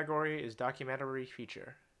next category is documentary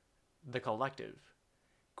feature. The Collective.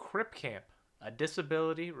 Crip Camp, A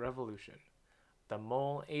Disability Revolution. The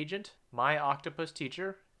Mole Agent, My Octopus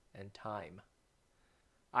Teacher, and Time.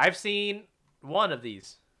 I've seen one of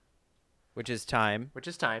these. Which is Time. Which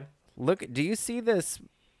is Time. Look, do you see this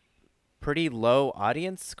pretty low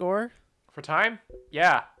audience score? For Time?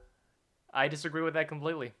 Yeah. I disagree with that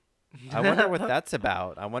completely. I wonder what that's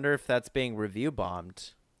about. I wonder if that's being review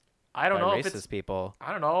bombed. I don't know if racist it's people.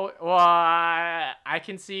 I don't know. Well, I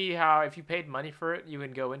can see how if you paid money for it, you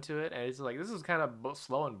would go into it, and it's like this is kind of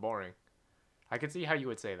slow and boring. I can see how you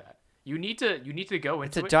would say that. You need to go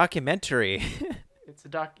into it. It's a documentary. It's a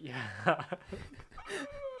doc. Yeah.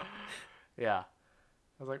 Yeah. I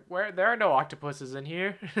was like, where? There are no octopuses in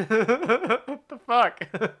here. What the fuck?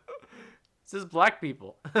 This is black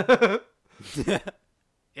people.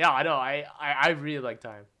 Yeah, I know. I really like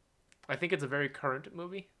Time. I think it's a very current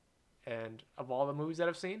movie, and of all the movies that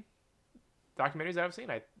I've seen, documentaries that I've seen,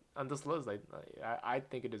 on this list, I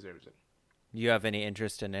think it deserves it. You have any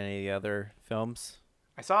interest in any other films?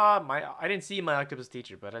 I didn't see My Octopus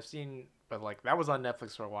Teacher, but like that was on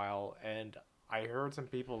Netflix for a while, and I heard some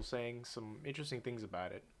people saying some interesting things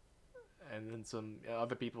about it, and then some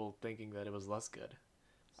other people thinking that it was less good.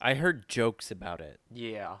 I heard jokes about it.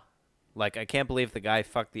 Yeah. Like, I can't believe the guy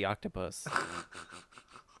fucked the octopus.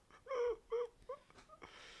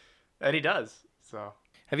 And he does. So.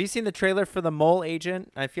 Have you seen the trailer for The Mole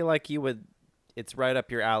Agent? I feel like it's right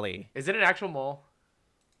up your alley. Is it an actual mole?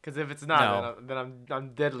 Because if it's not, then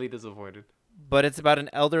I'm deadly disappointed. But it's about an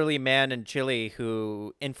elderly man in Chile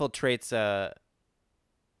who infiltrates a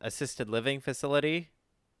assisted living facility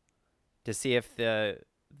to see if the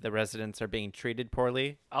residents are being treated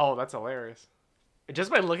poorly. Oh, that's hilarious.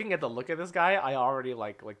 Just by looking at the look of this guy, I already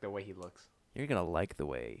like the way he looks. You're going to like the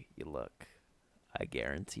way you look. I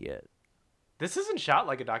guarantee it. This isn't shot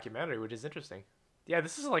like a documentary, which is interesting. Yeah,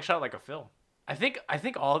 this isn't like shot like a film. I think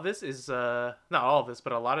all of this is not all of this,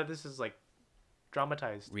 but a lot of this is like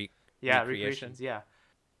dramatized. Recreations. Yeah.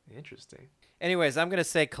 Interesting. Anyways, I'm going to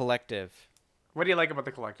say Collective. What do you like about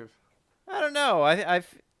the Collective? I don't know.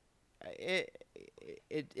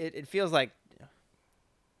 It feels like,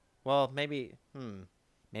 well, maybe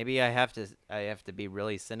I have to be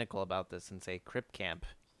really cynical about this and say Crip Camp.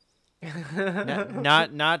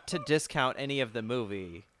 not to discount any of the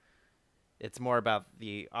movie. It's more about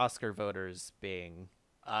the Oscar voters being.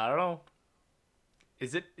 I don't know.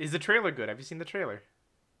 Is the trailer good? Have you seen the trailer?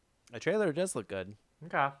 The trailer does look good.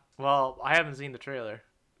 Okay. Well, I haven't seen the trailer.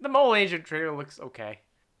 The Mole Agent trailer looks okay,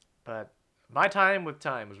 but My Time with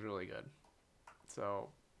Time was really good. So,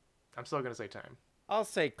 I'm still gonna say Time. I'll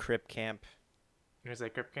say Crip Camp. You're gonna say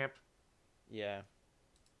Crip Camp? Yeah.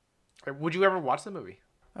 Would you ever watch the movie?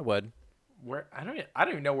 I would. Where I don't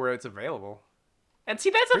even know where it's available. And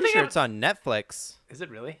see, that's the Pretty thing. sure it's on Netflix. Is it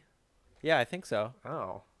really? Yeah, I think so.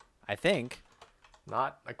 Oh, I think.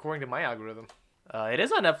 not according to my algorithm. It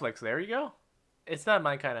is on Netflix. There you go. It's not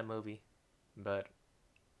my kind of movie, but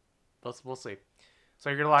we'll see. So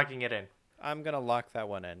you're locking it in. I'm gonna lock that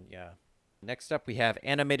one in. Yeah. Next up, we have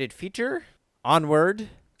animated feature Onward.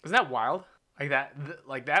 Isn't that wild?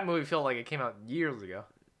 Like that movie felt like it came out years ago.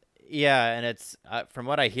 Yeah, and it's from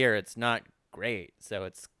what I hear, it's not great. So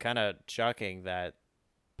it's kind of shocking that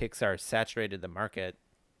Pixar saturated the market.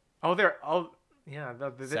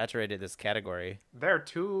 Saturated this category. There are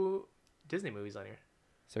 2 Disney movies on here.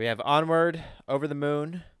 So we have Onward, Over the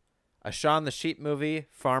Moon, a Shaun the Sheep movie,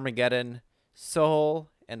 Farmageddon, Soul,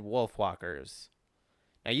 and Wolfwalkers.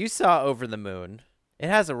 Now you saw Over the Moon. It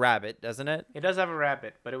has a rabbit, doesn't it? It does have a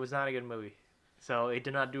rabbit, but it was not a good movie. So it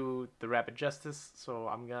did not do the rabbit justice, so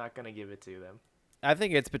I'm not going to give it to them. I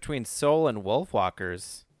think it's between Soul and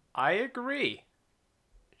Wolfwalkers. I agree.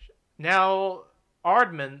 Now,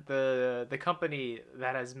 Aardman, the company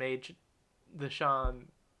that has made the Shaun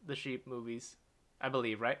the Sheep movies, I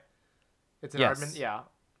believe, right? It's an Yes. Aardman? Yeah.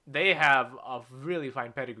 They have a really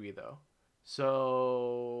fine pedigree, though.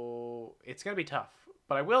 So it's going to be tough.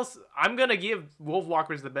 But I'm going to give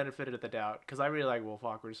Wolfwalkers the benefit of the doubt because I really like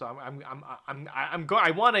Wolfwalkers. So I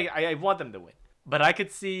want them to win. But I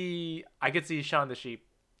could see Shaun the Sheep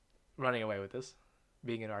running away with this,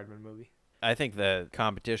 being an Aardman movie. I think the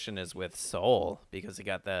competition is with Soul because you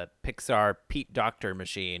got the Pixar Pete Docter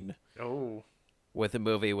machine Oh. with a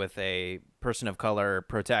movie with a person of color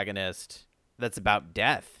protagonist that's about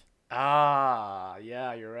death. Ah,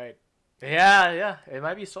 yeah, you're right. Yeah, it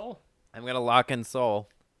might be Soul. I'm going to lock in Soul.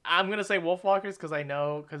 I'm gonna say Wolfwalkers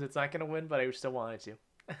because it's not gonna win, but I still wanted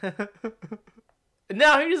to.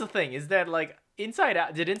 Now here's the thing: is that like Inside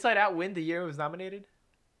Out? Did Inside Out win the year it was nominated?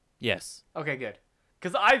 Yes. Okay, good.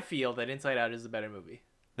 Because I feel that Inside Out is a better movie.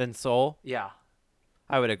 Then Soul? Yeah,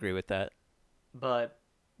 I would agree with that. but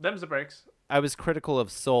them's the breaks. I was critical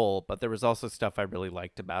of Soul, but there was also stuff I really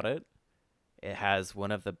liked about it. It has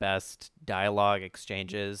one of the best dialogue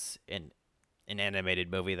exchanges in an animated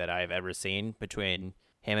movie that I've ever seen between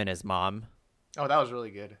him and his mom. Oh, that was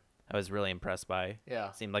really good. I was really impressed by.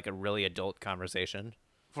 Yeah, Seemed like a really adult conversation.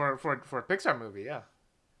 for a Pixar movie. Yeah.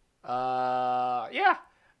 Yeah.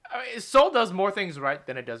 I mean, Soul does more things right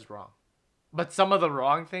than it does wrong, but some of the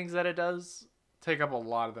wrong things that it does take up a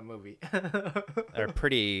lot of the movie. They're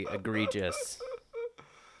pretty egregious.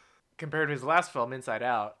 Compared to his last film, Inside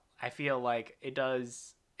Out, I feel like it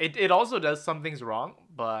does. It also does some things wrong,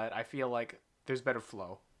 but I feel like there's better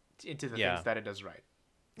flow into the Yeah. things that it does right.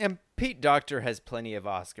 And Pete Docter has plenty of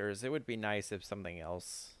Oscars. It would be nice if something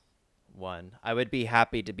else won. I would be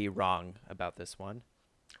happy to be wrong about this one.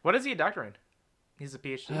 What is he a doctor in? He's a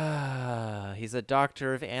PhD. He's a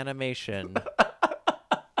doctor of animation.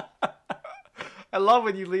 I love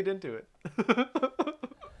when you lead into it.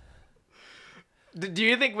 Do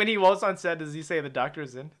you think when he was on set, does he say the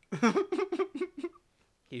doctor's in?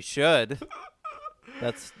 He should.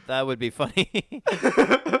 That would be funny.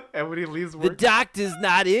 And when he leaves The work, doctor's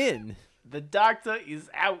not in. the doctor is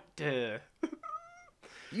out.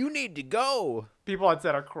 You need to go. People on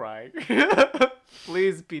set are crying.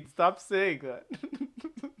 Please, Pete, stop saying that.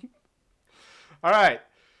 All right.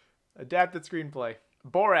 Adapted screenplay.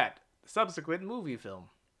 Borat. Subsequent movie film.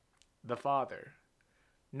 The Father.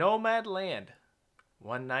 Nomad Land.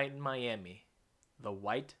 One Night in Miami. The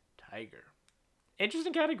White Tiger.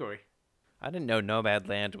 Interesting category. I didn't know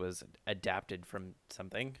Nomadland was adapted from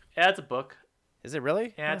something. Yeah, it's a book. Is it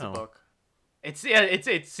really? Yeah, it's No. a book. It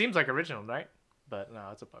seems like original, right? But no,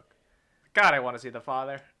 it's a book. God, I want to see The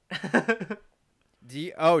Father.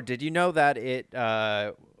 Did you know that it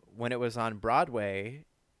when it was on Broadway,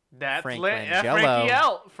 That's Frank Frankie Langella.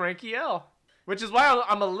 L. Frankie L. Which is why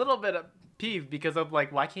I'm a little bit peeved because of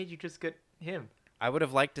like, why can't you just get him? I would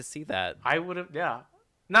have liked to see that. I would have, yeah.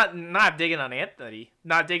 Not digging on Anthony,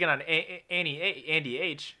 not digging on Andy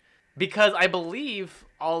H, because I believe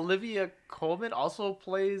Olivia Colman also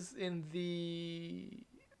plays in the.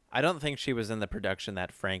 I don't think she was in the production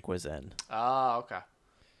that Frank was in, Ah, okay.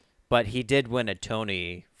 but he did win a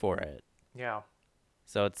Tony for it. Yeah.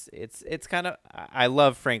 So it's kind of I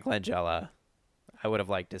love Frank Langella. I would have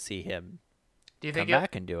liked to see him Do you come think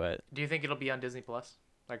back and do it. Do you think it'll be on Disney Plus,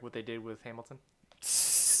 like what they did with Hamilton?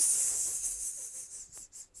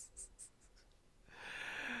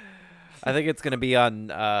 I think it's gonna be on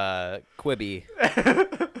Quibi.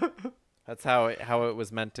 That's how it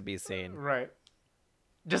was meant to be seen. Right.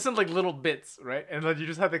 Just in like little bits, right? And then you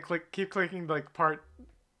just have to keep clicking like part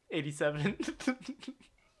 87,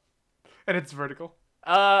 and it's vertical.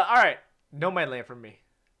 All right. Nomadland from me.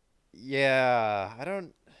 Yeah, I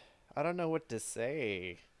don't know what to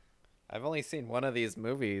say. I've only seen one of these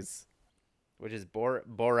movies, which is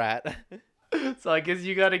Borat. So I guess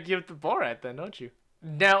you gotta give the Borat then, don't you?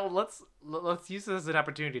 Now let's use this as an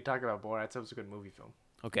opportunity to talk about Borat. So it was a good movie film.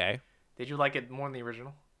 Okay. Did you like it more than the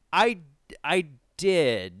original? I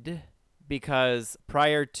did, because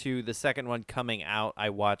prior to the second one coming out, I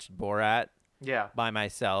watched Borat Yeah. by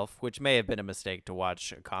myself, which may have been a mistake to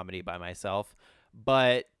watch a comedy by myself,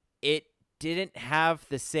 but it didn't have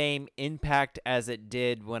the same impact as it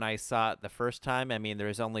did when I saw it the first time. I mean,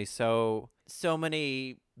 there's only so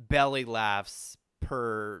many belly laughs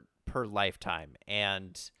per lifetime,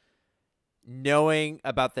 and knowing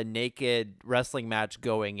about the naked wrestling match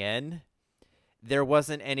going in, there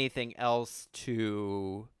wasn't anything else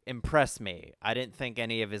to impress me. I didn't think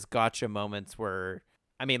any of his gotcha moments were,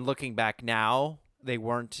 I mean, looking back now, they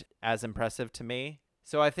weren't as impressive to me.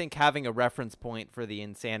 So I think having a reference point for the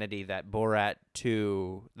insanity that Borat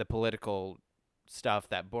 2, the political stuff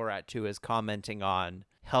that Borat 2 is commenting on,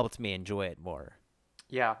 helped me enjoy it more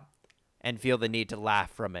Yeah. and feel the need to laugh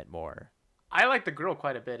from it more. I like the girl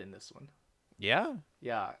quite a bit in this one. Yeah.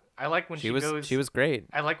 Yeah. I like when she goes. She was great.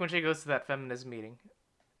 I like when she goes to that feminist meeting.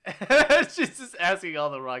 She's just asking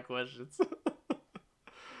all the wrong questions.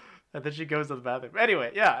 And then she goes to the bathroom.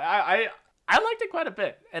 Anyway, yeah, I liked it quite a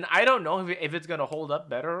bit, and I don't know if it's gonna hold up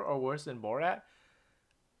better or worse than Borat.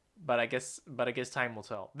 But I guess time will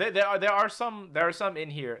tell. There are some in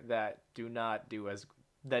here that do not do as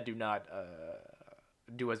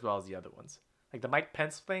do as well as the other ones. Like the Mike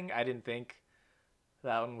Pence thing, I didn't think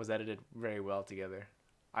that one was edited very well together.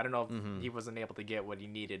 I don't know if he wasn't able to get what he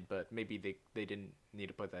needed, but maybe they didn't need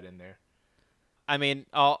to put that in there. I mean,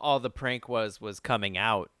 all the prank was coming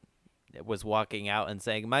out. It was walking out and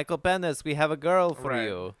saying, "Michael Penis, we have a girl for Right.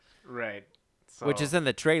 you," Right. So, which is in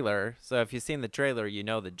the trailer. So if you've seen the trailer, you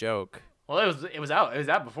know the joke. well, it was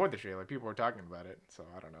out before the trailer. People were talking about it, so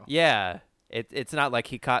I don't know. Yeah, it's not like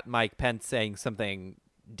he caught Mike Pence saying something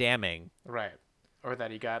damning. Right. Or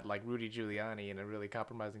that he got like Rudy Giuliani in a really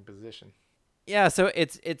compromising position. Yeah, so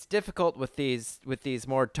it's difficult with these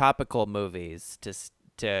more topical movies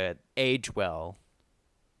to age well,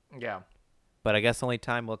 Yeah. but I guess only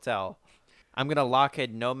time will tell. I'm gonna lock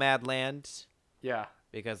in Nomadland Yeah.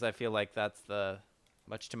 because I feel like that's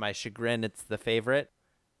much to my chagrin, it's the favorite.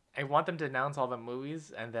 I want them to announce all the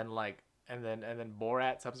movies and then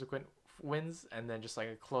Borat subsequent wins and then just like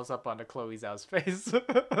a close up onto Chloe Zhao's face.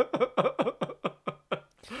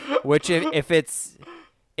 Which if it's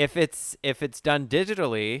done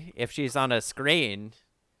digitally, if she's on a screen,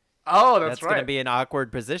 Oh, that's right. gonna be an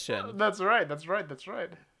awkward position. That's right.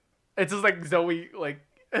 It's just like Zoe, like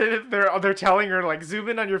they're telling her like zoom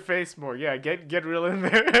in on your face more. Yeah, get real in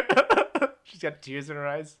there. She's got tears in her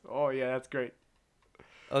eyes. Oh yeah, that's great.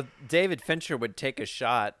 Oh, David Fincher would take a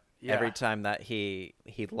shot Yeah. every time that he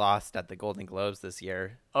lost at the Golden Globes this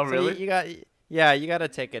year. Oh, So really? you got to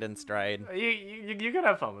take it in stride. You can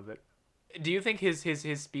have fun with it. Do you think his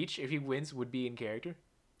speech, if he wins, would be in character?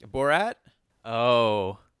 Borat?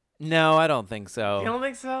 Oh. No, I don't think so. You don't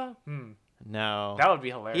think so? No. That would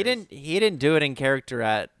be hilarious. He didn't do it in character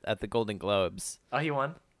at the Golden Globes. Oh, he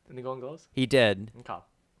won in the Golden Globes? He did. Okay. All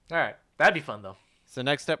right. That'd be fun, though. So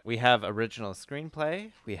next up we have original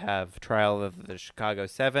screenplay. We have Trial of the Chicago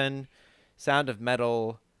 7, Sound of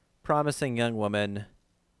Metal, Promising Young Woman,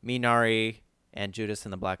 Minari, and Judas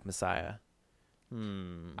and the Black Messiah.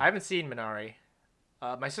 I haven't seen Minari.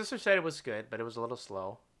 My sister said it was good, but it was a little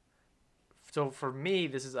slow. So for me,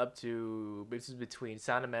 this is between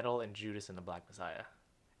Sound of Metal and Judas and the Black Messiah,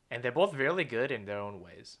 and they're both really good in their own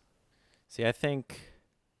ways. See, I think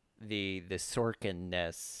the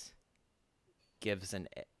Sorkin-ness gives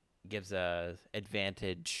a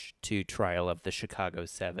advantage to Trial of the Chicago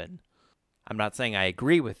 7. I'm not saying I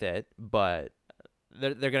agree with it, but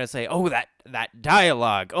they're gonna say, "Oh, that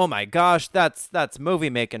dialogue! Oh my gosh, that's movie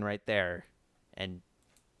making right there." And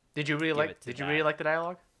Did you really like? Did you really like the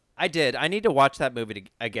dialogue? I did. I need to watch that movie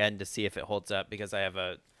again to see if it holds up because I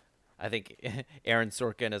think Aaron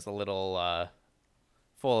Sorkin is a little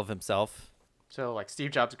full of himself. So like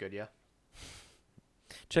Steve Jobs good, yeah.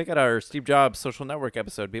 Check out our Steve Jobs Social Network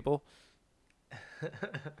episode, people.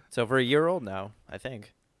 It's over a year old now, I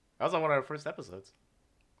think. That was on one of our first episodes.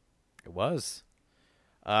 It was.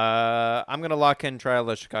 I'm gonna lock in Trial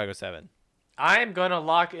of Chicago 7. I'm gonna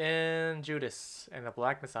lock in Judas and the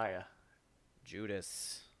Black Messiah.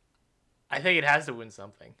 Judas. I think it has to win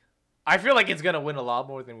something. I feel like it's gonna win a lot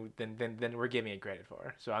more than we're giving it credit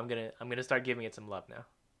for. So I'm gonna start giving it some love now.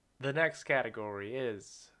 The next category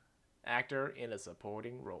is actor in a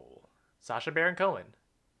supporting role. Sacha Baron Cohen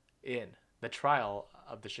in The Trial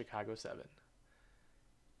of the Chicago 7.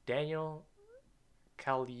 Daniel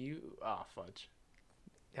Kaluuya. Oh, fudge.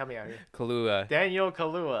 Help me out here. Kaluuya. Daniel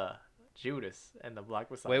Kaluuya. Judas and the Black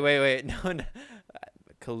Messiah. Wait. No.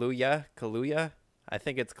 Kaluuya. I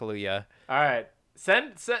think it's Kaluuya. All right.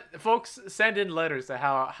 Send folks, send in letters to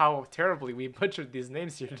how terribly we butchered these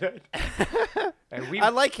names here today. And I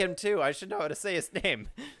like him too. I should know how to say his name.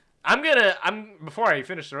 Before I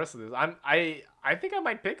finish the rest of this, I think I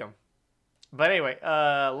might pick him. But anyway,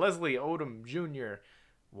 Leslie Odom Jr.,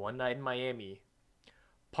 One Night in Miami.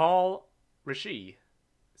 Paul Rashi,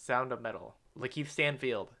 Sound of Metal. Lakeith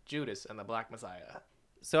Stanfield, Judas and the Black Messiah.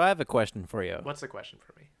 So I have a question for you. What's the question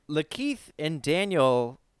for me? Lakeith and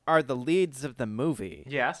Daniel are the leads of the movie.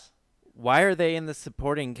 Yes. Why are they in the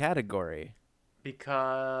supporting category?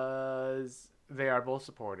 Because they are both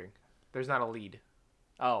supporting. There's not a lead.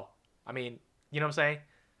 Oh, I mean, you know what I'm saying?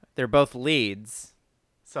 They're both leads.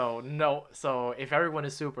 So no. So if everyone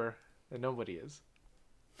is super, then nobody is.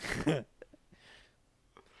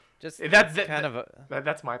 Just That's kind of a...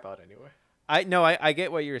 That's my thought anyway. I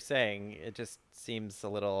get what you're saying. It just seems a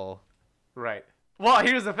little... Right. Well,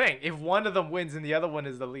 here's the thing. If one of them wins and the other one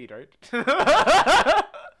is the lead, right? You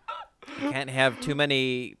can't have too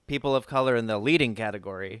many people of color in the leading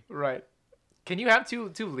category. Right. Can you have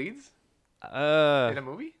two leads in a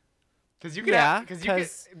movie? Because you can, Yeah,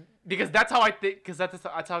 because that's how I think. Because that's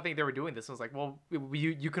how I think they were doing this. I was like, well,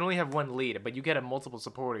 you can only have one lead, but you get a multiple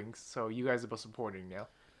supporting. So you guys are both supporting now.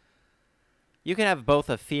 you can have both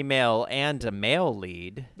a female and a male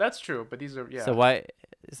lead. That's true, but these are So why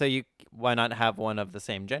not have one of the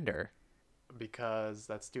same gender? because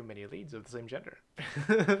that's too many leads of the same gender.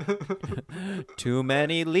 Too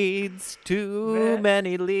many leads, too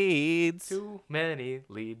many leads. Too many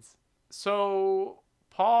leads. So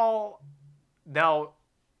Paul, now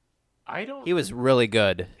I don't. He was really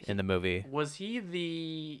good in the movie. Was he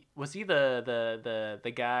the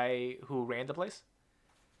guy who ran the place?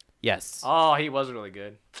 Yes. Oh, he was really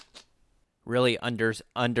good. Really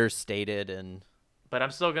understated and But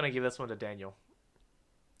I'm still gonna give this one to Daniel.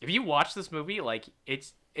 If you watch this movie, like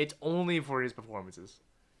it's only for his performances.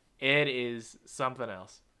 It is something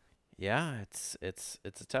else. yeah, it's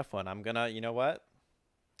a tough one. You know what?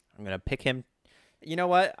 I'm gonna pick him. You know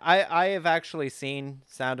what? I have actually seen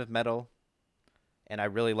Sound of Metal, and I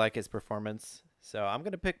really like his performance. So I'm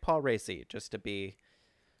gonna pick Paul Raci just to be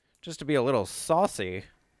a little saucy.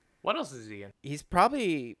 What else is he in? He's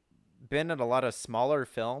probably been in a lot of smaller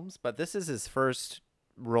films, but this is his first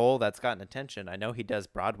role that's gotten attention. I know he does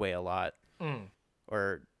Broadway a lot,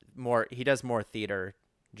 or more. He does more theater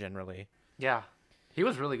generally. Yeah, he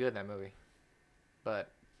was really good in that movie,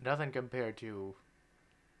 but nothing compared to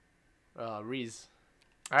Reese.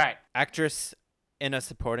 All right, Actress in a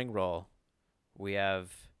supporting role. We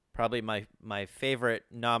have probably my favorite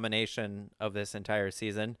nomination of this entire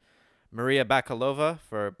season. Maria Bakalova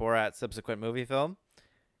for Borat's subsequent movie film.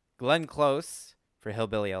 Glenn Close for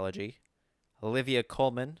Hillbilly Elegy. Olivia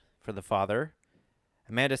Colman for The Father.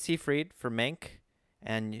 Amanda Seyfried for Mank.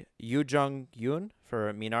 And Yoo Jung-yoon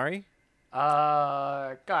for Minari.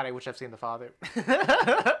 God, I wish I've seen The Father.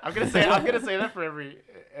 I'm gonna say that for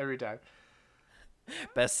every time.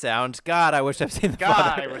 Best sound. God, I wish I've seen The God,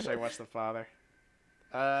 Father. I wish I watched The Father.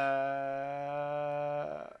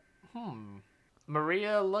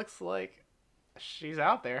 Maria looks like she's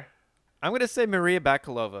out there. I'm gonna say Maria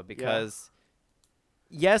Bakalova because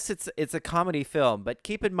yes, it's a comedy film, but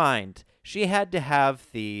keep in mind she had to have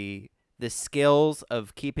the skills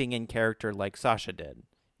of keeping in character like Sasha did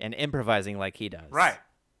and improvising like he does. Right,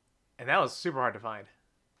 and that was super hard to find.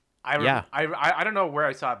 I don't know where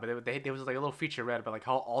I saw it, but there was like a little featurette about like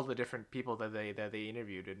how all the different people that they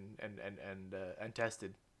interviewed and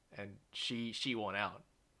tested, and she won out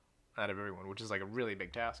of everyone, which is like a really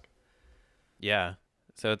big task. Yeah.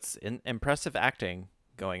 So it's impressive acting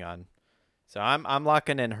going on. So I'm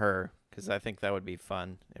locking in her because I think that would be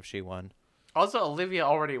fun if she won. Also, Olivia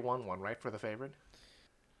already won one, right, for The Favorite?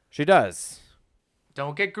 She does.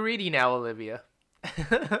 Don't get greedy now, Olivia.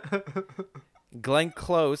 Glenn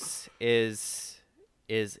Close is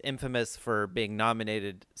infamous for being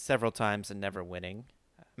nominated several times and never winning.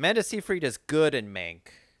 Amanda Seyfried is good in Mank.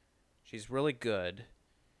 She's really good.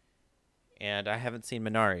 And I haven't seen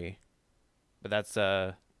Minari, but that's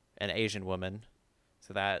an Asian woman,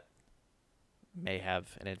 so that may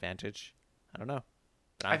have an advantage. I don't know.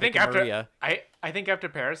 But I think after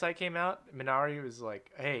Parasite came out, Minari was like,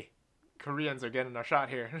 "Hey, Koreans are getting our shot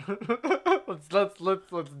here. let's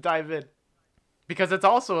dive in," because it's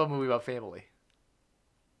also a movie about family,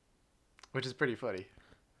 which is pretty funny.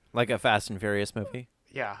 Like a Fast and Furious movie.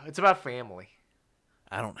 Yeah, it's about family.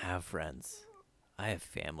 I don't have friends. I have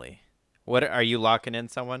family. What are you locking in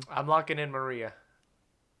someone? I'm locking in Maria.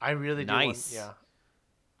 I really do. Nice. Yeah,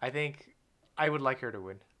 I think I would like her to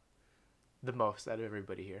win the most out of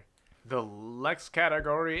everybody here. The next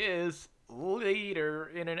category is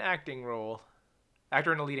leader in an acting role.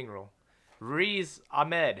 Actor in a leading role. Riz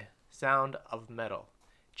Ahmed, Sound of Metal.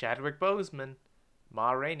 Chadwick Boseman,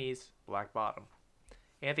 Ma Rainey's Black Bottom.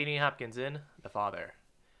 Anthony Hopkins in The Father.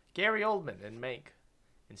 Gary Oldman in Mank.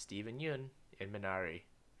 And Steven Yeun in Minari.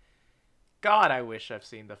 God, I wish I've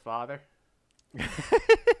seen The Father.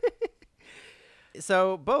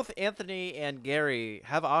 So both Anthony and Gary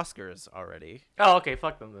have Oscars already. Oh, okay,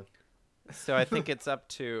 fuck them then. So I think it's up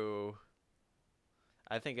to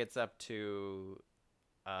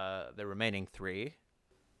the remaining three.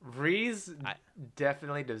 Reese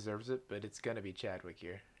definitely deserves it, but it's gonna be Chadwick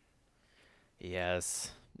here.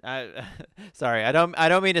 Yes. Sorry, I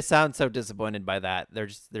don't mean to sound so disappointed by that.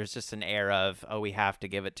 There's just an air of, oh, we have to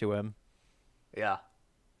give it to him. Yeah,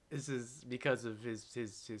 this is because of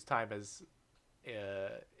his time as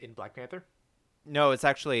in Black Panther. No, it's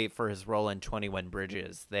actually for his role in 21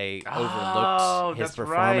 Bridges. They overlooked his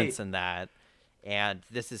performance in that, and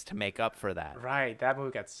this is to make up for that. Right, that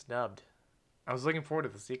movie got snubbed. I was looking forward to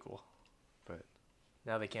the sequel, but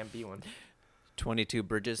now they can't be one. 22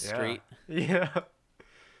 Bridges Street. Yeah.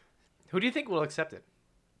 Who do you think will accept it?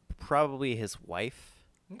 Probably his wife,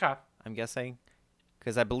 Okay. I'm guessing,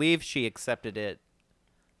 because I believe she accepted it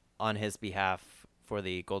on his behalf for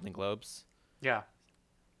the Golden Globes. Yeah.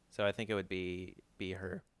 So I think it would be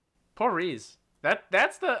her. Poor Reese.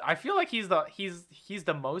 That's the. I feel like he's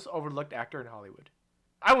the most overlooked actor in Hollywood.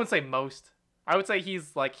 I wouldn't say most. I would say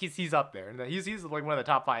he's up there, and he's like one of the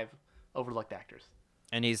top 5 overlooked actors.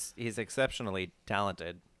 And he's exceptionally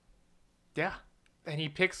talented. Yeah, and he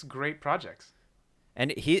picks great projects.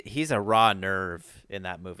 And he's a raw nerve in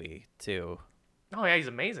that movie too. Oh yeah, he's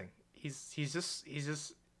amazing. He's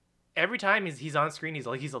just every time he's on screen,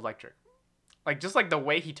 he's electric. Like just like the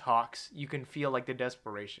way he talks, you can feel like the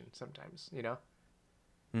desperation sometimes, you know.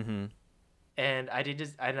 Mm-hmm. And I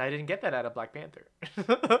didn't get that out of Black Panther.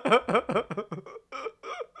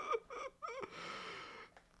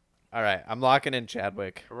 All right, I'm locking in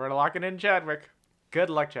Chadwick. We're locking in Chadwick. Good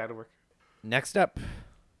luck, Chadwick. Next up,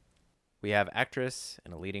 we have actress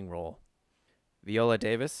in a leading role. Viola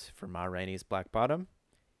Davis for Ma Rainey's Black Bottom.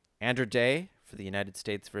 Andra Day for The United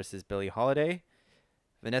States versus Billie Holiday.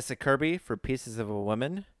 Vanessa Kirby for Pieces of a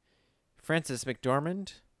Woman. Frances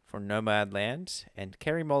McDormand for Nomadland. And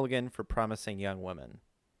Carey Mulligan for Promising Young Woman.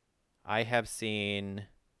 I have seen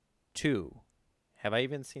 2. Have I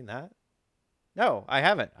even seen that? No, I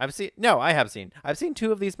haven't. I have seen. I've seen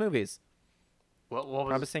 2 of these movies. What was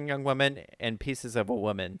Promising Young Woman and Pieces of a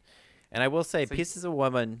Woman. And I will say, So Pieces of a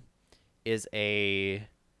Woman is a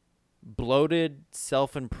bloated,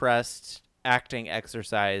 self-impressed acting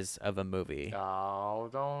exercise of a movie. Oh,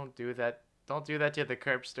 don't do that. Don't do that to the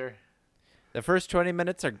Curbster. The first 20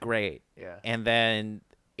 minutes are great, Yeah. and then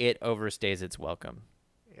it overstays its welcome.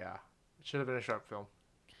 Yeah. It should have been a short film.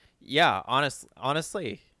 Yeah,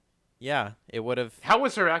 honestly, yeah, it would have. How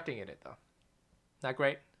was her acting in it though? Not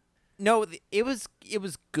great. No, it was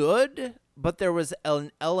good, but there was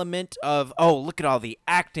an element of, oh, look at all the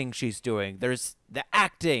acting she's doing. There's the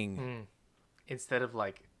acting. Instead of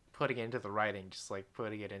like putting it into the writing, just like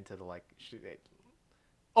putting it into the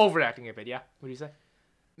overacting a bit. Yeah. What do you say?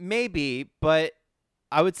 Maybe, but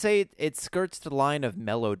I would say it skirts the line of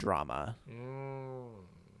melodrama.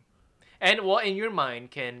 And well, in your mind,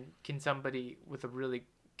 can somebody with a really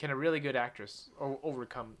good actress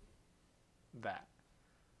overcome that?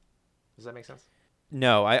 Does that make sense?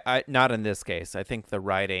 No, I not in this case. I think the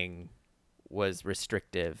writing was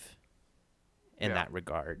restrictive in that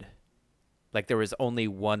regard. Like there was only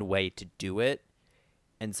one way to do it,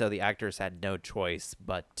 and so the actors had no choice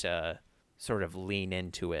but to sort of lean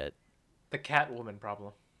into it. The Catwoman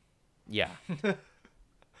problem. Yeah. Because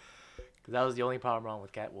that was the only problem wrong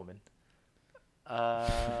with Catwoman.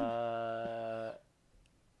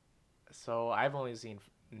 So I've only seen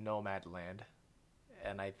Nomadland,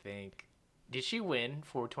 and I think did she win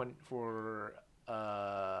for 3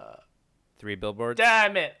 Billboards?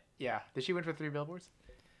 Damn it! Yeah, did she win for 3 Billboards?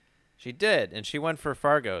 She did, and she won for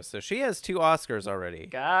Fargo, so she has 2 Oscars already.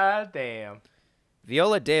 God damn.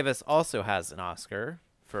 Viola Davis also has an Oscar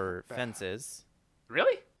for Fences.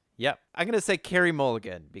 Really? Yep. I'm going to say Carey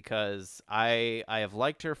Mulligan because I have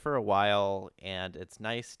liked her for a while, and it's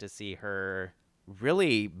nice to see her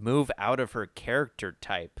really move out of her character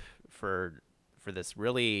type for this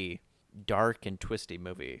really dark and twisty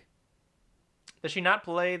movie. Does she not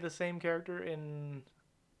play the same character in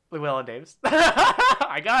Llewellyn Davis?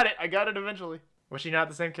 I got it eventually. Was she not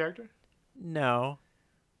the same character? No.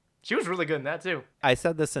 She was really good in that too. I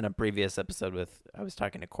said this in a previous episode I was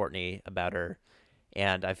talking to Courtney about her,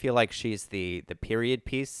 and I feel like she's the period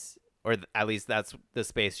piece, or at least that's the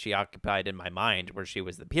space she occupied in my mind, where she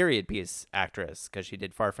was the period piece actress, because she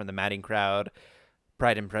did Far from the Madding Crowd,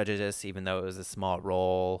 Pride and Prejudice, even though it was a small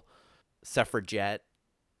role, Suffragette.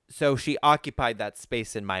 So she occupied that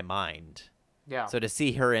space in my mind. Yeah. So to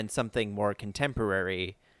see her in something more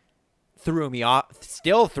contemporary threw me off,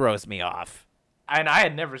 still throws me off. And I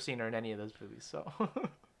had never seen her in any of those movies, so.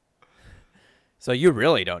 So you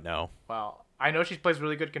really don't know. Well, I know she plays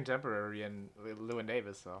really good contemporary in Llewellyn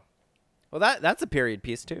Davis, so. Well, that's a period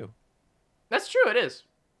piece too. That's true, it is.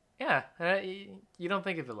 Yeah, you don't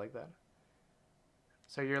think of it like that.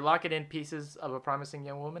 So you're locking in Pieces of a Promising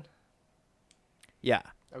Young Woman? Yeah.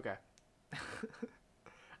 Okay.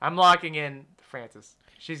 I'm locking in Frances.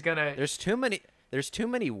 She's gonna. There's too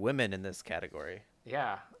many women in this category.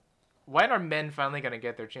 Yeah. When are men finally gonna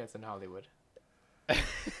get their chance in Hollywood?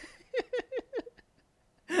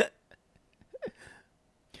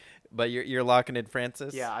 But you're locking in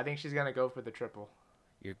Frances? Yeah, I think she's gonna go for the triple.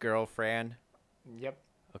 Your girl Fran? Yep.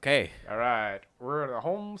 Okay. All right, we're in a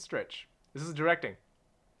home stretch. This is directing.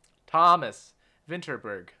 Thomas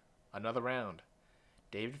Vinterberg, Another Round.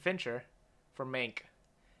 David Fincher for Mank.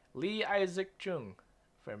 Lee Isaac Chung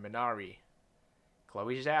for Minari.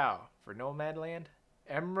 Chloe Zhao for Nomadland.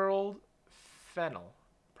 Emerald Fennel,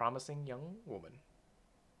 Promising Young Woman.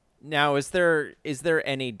 Now, is there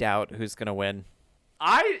any doubt who's gonna win?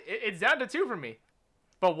 It's down to 2 for me,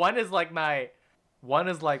 but one is like my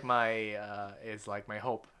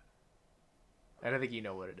hope. I don't think you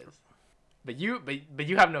know what it is, but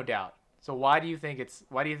you have no doubt. So why do you think it's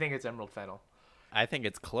Emerald Fennel? I think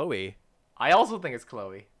it's Chloe. I also think it's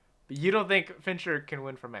Chloe, but you don't think Fincher can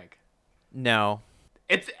win for Meg. No.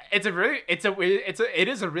 It is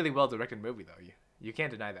a really well directed movie though. You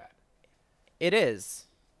can't deny that. It is.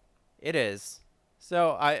 It is.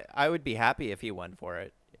 So I would be happy if he won for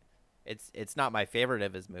it. It's not my favorite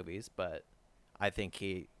of his movies, but I think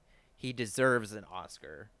he deserves an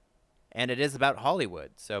Oscar. And it is about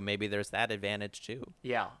Hollywood, so maybe there's that advantage too.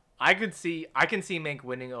 Yeah. I can see Mank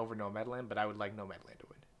winning over Nomadland, but I would like Nomadland to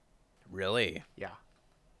win. Really? Yeah.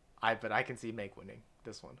 But I can see Mank winning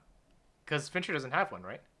this one. Cuz Fincher doesn't have one,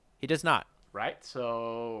 right? He does not. Right?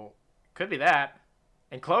 So could be that.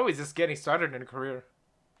 And Chloe's just getting started in her career.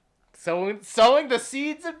 Sowing the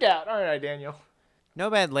seeds of doubt. All right, Daniel.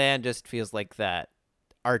 Nomadland just feels like that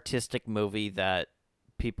artistic movie that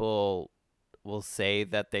people will say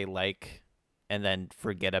that they like and then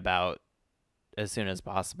forget about as soon as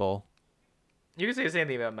possible. You can say the same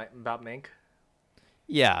thing about Mank.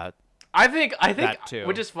 Yeah. I think that too.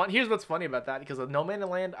 Which is fun. Here's what's funny about that, because No Man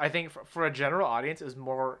Land, I think for a general audience is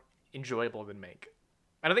more enjoyable than Mank.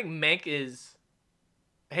 I don't think Mank is,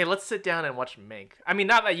 hey, let's sit down and watch Mank. I mean,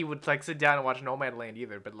 not that you would like sit down and watch Nomadland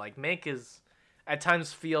either, but like Mank is at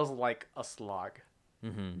times feels like a slog.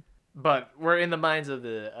 Mm-hmm. But we're in the minds of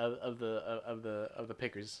the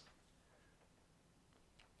pickers.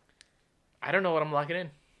 I don't know what I'm locking in.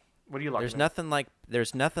 What are you locking in?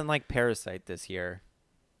 There's nothing like Parasite this year.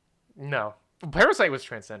 No, Parasite was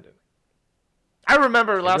transcendent. I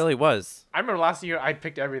remember It really was. I remember last year I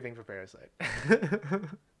picked everything for Parasite.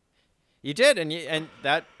 You did, and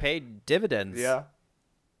that paid dividends. Yeah.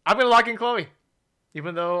 I'm gonna lock in Chloe,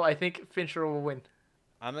 even though I think Fincher will win.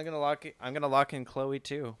 I'm gonna lock in Chloe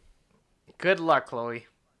too. Good luck, Chloe.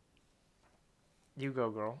 You go,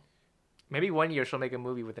 girl. Maybe one year she'll make a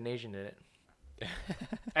movie with an Asian in it.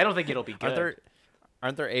 I don't think it'll be good.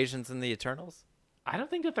 Aren't there Asians in the Eternals? I don't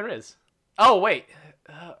think that there is. Oh wait,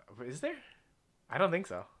 is there? I don't think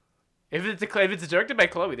so. If it's directed by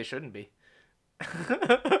Chloe, there shouldn't be.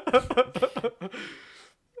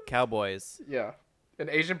 Cowboys. Yeah. An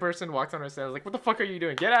Asian person walks on her set, like, "What the fuck are you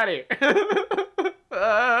doing? Get out of here!"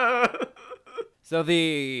 So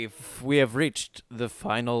we have reached the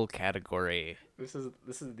final category. This is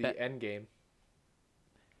the end game.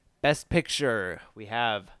 Best Picture. We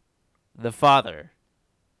have The Father,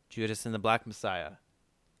 Judas and the Black Messiah,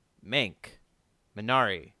 Mank,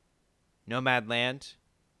 Minari, Nomadland,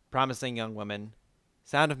 Promising Young Woman,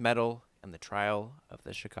 Sound of Metal, and The Trial of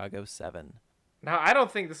the Chicago 7. Now, I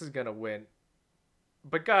don't think this is gonna win,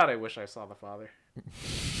 but God, I wish I saw The Father.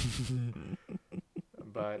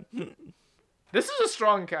 But this is a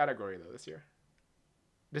strong category though this year,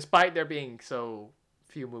 despite there being so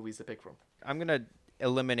few movies to pick from. I'm gonna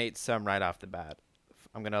eliminate some right off the bat.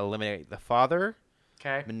 I'm gonna eliminate The Father,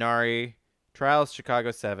 Okay. Minari, Trials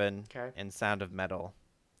Chicago 7, Okay. and Sound of Metal.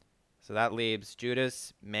 So that leaves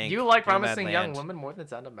Judas, Mank. You like Promising Young Nomadland. Woman more than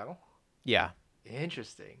Sound of Metal? Yeah,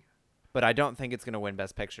 Interesting. but I don't think it's gonna win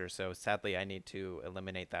Best Picture. So sadly, I need to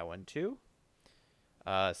eliminate that one too.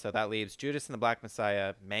 So that leaves Judas and the Black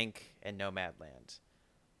Messiah, Mank, and Nomadland.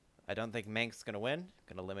 I don't think Mank's gonna win.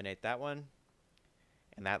 Gonna eliminate that one.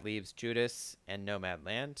 And that leaves Judas and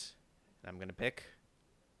Nomadland. And I'm gonna pick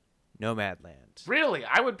Nomadland. Really,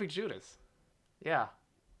 I would pick Judas. Yeah,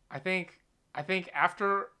 I think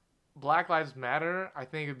after Black Lives Matter, I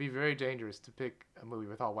think it'd be very dangerous to pick a movie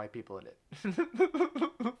with all white people in it.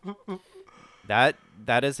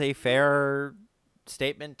 That is a fair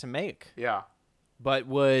statement to make. Yeah. But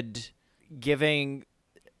would giving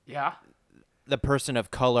Yeah. the person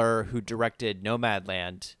of color who directed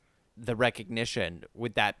Nomadland the recognition,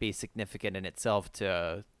 would that be significant in itself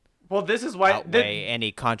to Well, this is why outweigh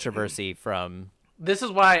any controversy from? this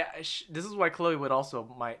is why Chloe would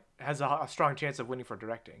also has a strong chance of winning for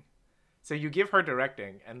directing. So you give her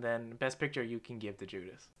directing, and then Best Picture you can give to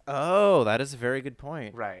Judas. Oh, that is a very good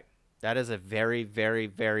point. Right. That is a very, very,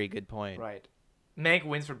 very good point. Right. Mank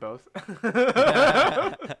wins for both.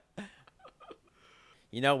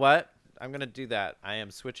 You know what? I'm gonna do that. I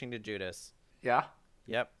am switching to Judas. Yeah.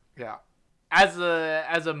 Yep. Yeah. As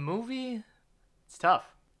a movie, it's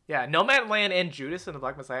tough. Yeah, Nomadland and Judas and the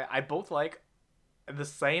Black Messiah, I both like at the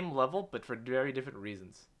same level, but for very different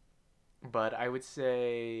reasons. But I would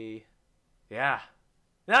say, yeah,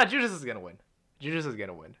 nah, Judas is gonna win. Judas is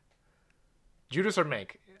gonna win. Judas or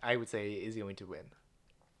Mank, I would say, is going to win.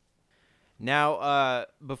 Now,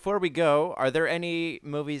 before we go, are there any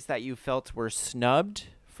movies that you felt were snubbed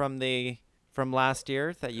from last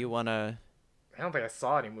year that you want to? I don't think I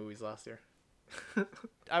saw any movies last year.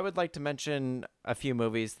 I would like to mention a few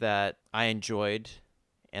movies that I enjoyed,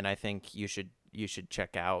 and I think you should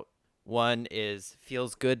check out. One is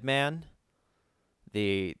Feels Good Man,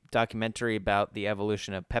 the documentary about the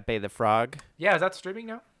evolution of Pepe the Frog. Yeah, is that streaming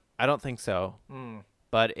now? I don't think so,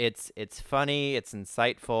 but it's funny, it's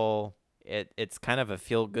insightful, it's kind of a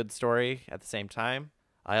feel good story at the same time.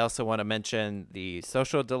 I also want to mention The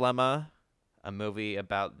Social Dilemma, a movie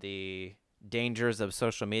about the dangers of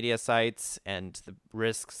social media sites and the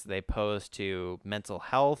risks they pose to mental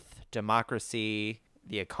health, democracy,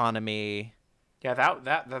 the economy. Yeah,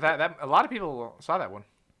 that a lot of people saw that one.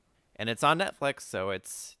 And it's on Netflix, so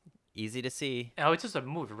it's easy to see. Oh, it's just a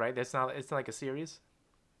movie, right? It's not like a series.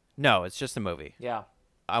 No, it's just a movie. Yeah.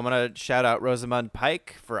 I want to shout out Rosamund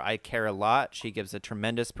Pike for I Care a Lot. She gives a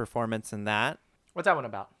tremendous performance in that. What's that one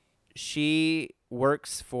about? She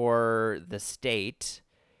works for the state,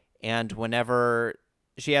 and whenever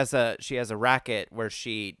she has a racket where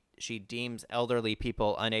she deems elderly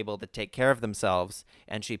people unable to take care of themselves,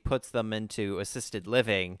 and she puts them into assisted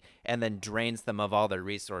living and then drains them of all their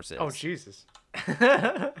resources. Oh, Jesus.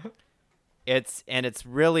 It's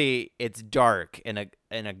really dark in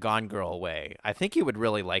a Gone Girl way. I think you would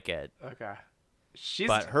really like it. Okay.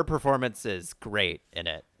 But her performance is great in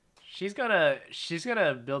it. She's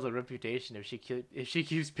gonna build a reputation if she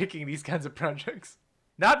keeps picking these kinds of projects.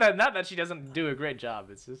 Not that she doesn't do a great job.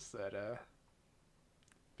 It's just that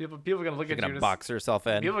people are gonna look at you. She's gonna box herself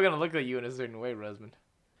in. People are gonna look at you in a certain way, Rosamund.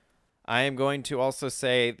 I am going to also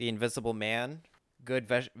say The Invisible Man, good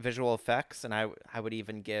visual effects, and I would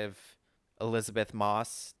even give Elizabeth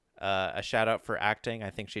Moss a shout out for acting. I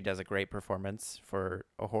think she does a great performance for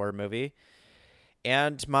a horror movie.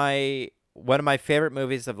 And one of my favorite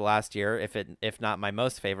movies of the last year, if not my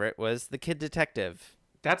most favorite, was The Kid Detective.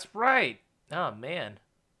 That's right. Oh man,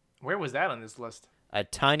 where was that on this list? A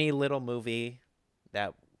tiny little movie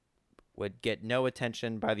that would get no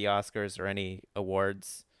attention by the Oscars or any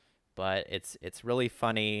awards, but it's really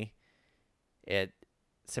funny. It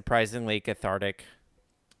surprisingly cathartic.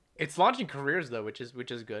 It's launching careers though, which is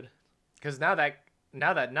good, because now that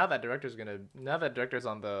director's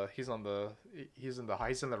on the he's in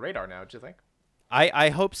the radar now. Don't you think? I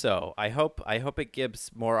hope so. I hope it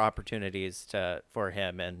gives more opportunities for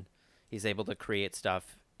him, and he's able to create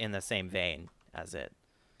stuff in the same vein as it.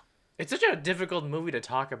 It's such a difficult movie to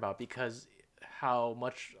talk about because how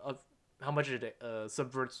much it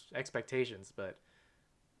subverts expectations, but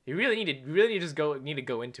you really need to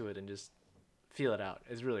go into it and just feel it out.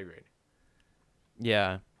 It's really great.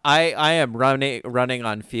 Yeah. I am running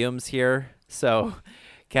on fumes here. So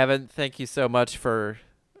Kevin, thank you so much for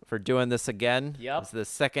doing this again. Yep. It's the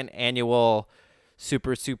second annual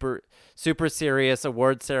super serious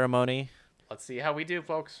award ceremony. Let's see how we do,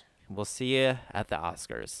 folks. We'll see you at the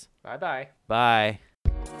Oscars. Bye-bye. Bye.